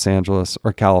Los Angeles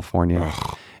or California.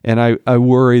 Ugh. And I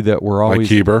worry that we're always...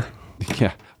 Like Heber?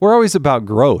 Yeah. We're always about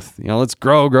growth. Let's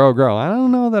grow. I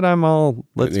don't know that I'm all,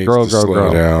 let's grow.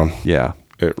 Down. Yeah.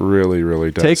 It really,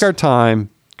 really does. Take our time,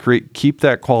 keep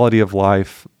that quality of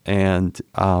life, and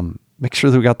make sure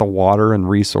that we got the water and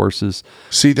resources.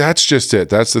 See, that's just it.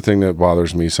 That's the thing that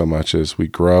bothers me so much is we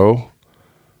grow.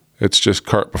 It's just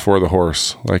cart before the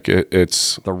horse. Like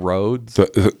it's the roads.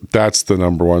 That's the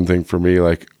number one thing for me.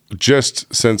 Like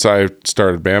just since I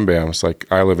started Bam Bam, it's like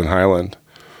I live in Highland.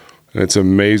 And it's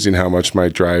amazing how much my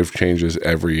drive changes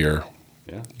every year.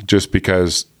 Yeah. Just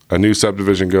because a new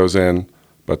subdivision goes in,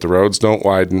 but the roads don't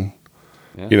widen.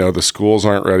 Yeah. The schools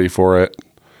aren't ready for it.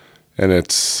 And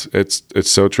it's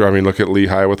so true. I mean, look at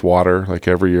Lehigh with water. Like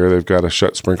every year they've got to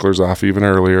shut sprinklers off even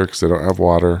earlier because they don't have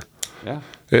water. Yeah.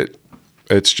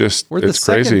 It's just, we're the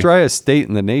second driest state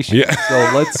in the nation. Yeah.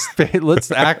 So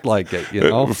let's act like it,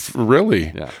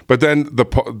 Really. Yeah. But then the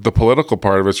political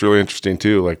part of it's really interesting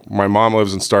too. Like my mom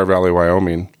lives in Star Valley,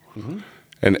 Wyoming,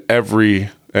 and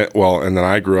and then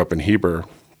I grew up in Heber,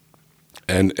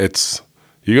 and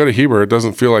you go to Heber, it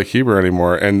doesn't feel like Heber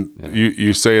anymore. And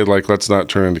you say like, let's not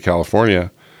turn into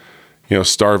California,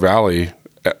 Star Valley,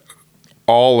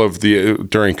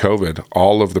 during COVID,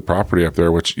 all of the property up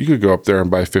there, which you could go up there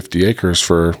and buy 50 acres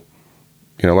for,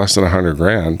 less than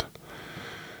 $100,000.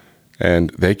 And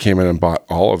they came in and bought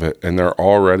all of it. And they're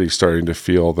already starting to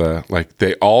feel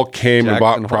they all came and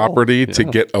bought property to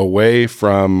get away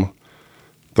from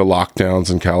the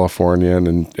lockdowns in California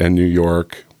and New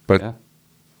York. But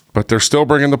but they're still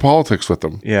bringing the politics with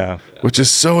them. Yeah. Which is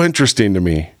so interesting to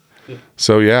me.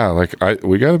 So yeah, like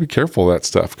we got to be careful of that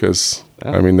stuff because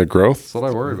I mean the growth. That's what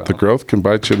I worry about. The growth can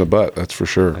bite you in the butt. That's for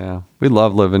sure. Yeah, we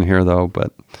love living here though,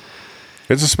 but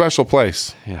it's a special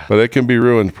place. Yeah. But it can be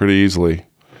ruined pretty easily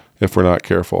if we're not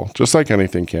careful, just like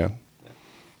anything can.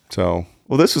 So.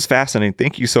 Well, this was fascinating.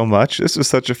 Thank you so much. This was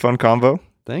such a fun convo.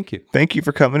 Thank you. Thank you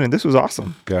for coming in. This was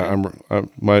awesome. Yeah,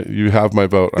 you have my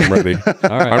vote. I'm ready. All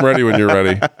right. I'm ready when you're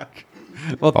ready.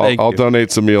 Well, I'll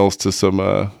donate some meals to some.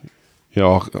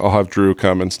 I'll have Drew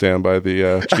come and stand by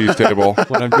the cheese table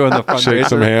when I'm doing the fundraiser. Shake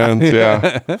some hands.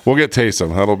 Yeah, we'll get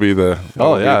Taysom. That'll be the.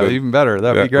 Even better.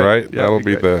 That'd be great. Right. Yeah, that'll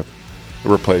be the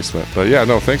replacement. But yeah,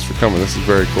 no. Thanks for coming. This is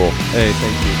very cool. Hey,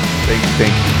 thank you.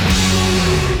 Thank you.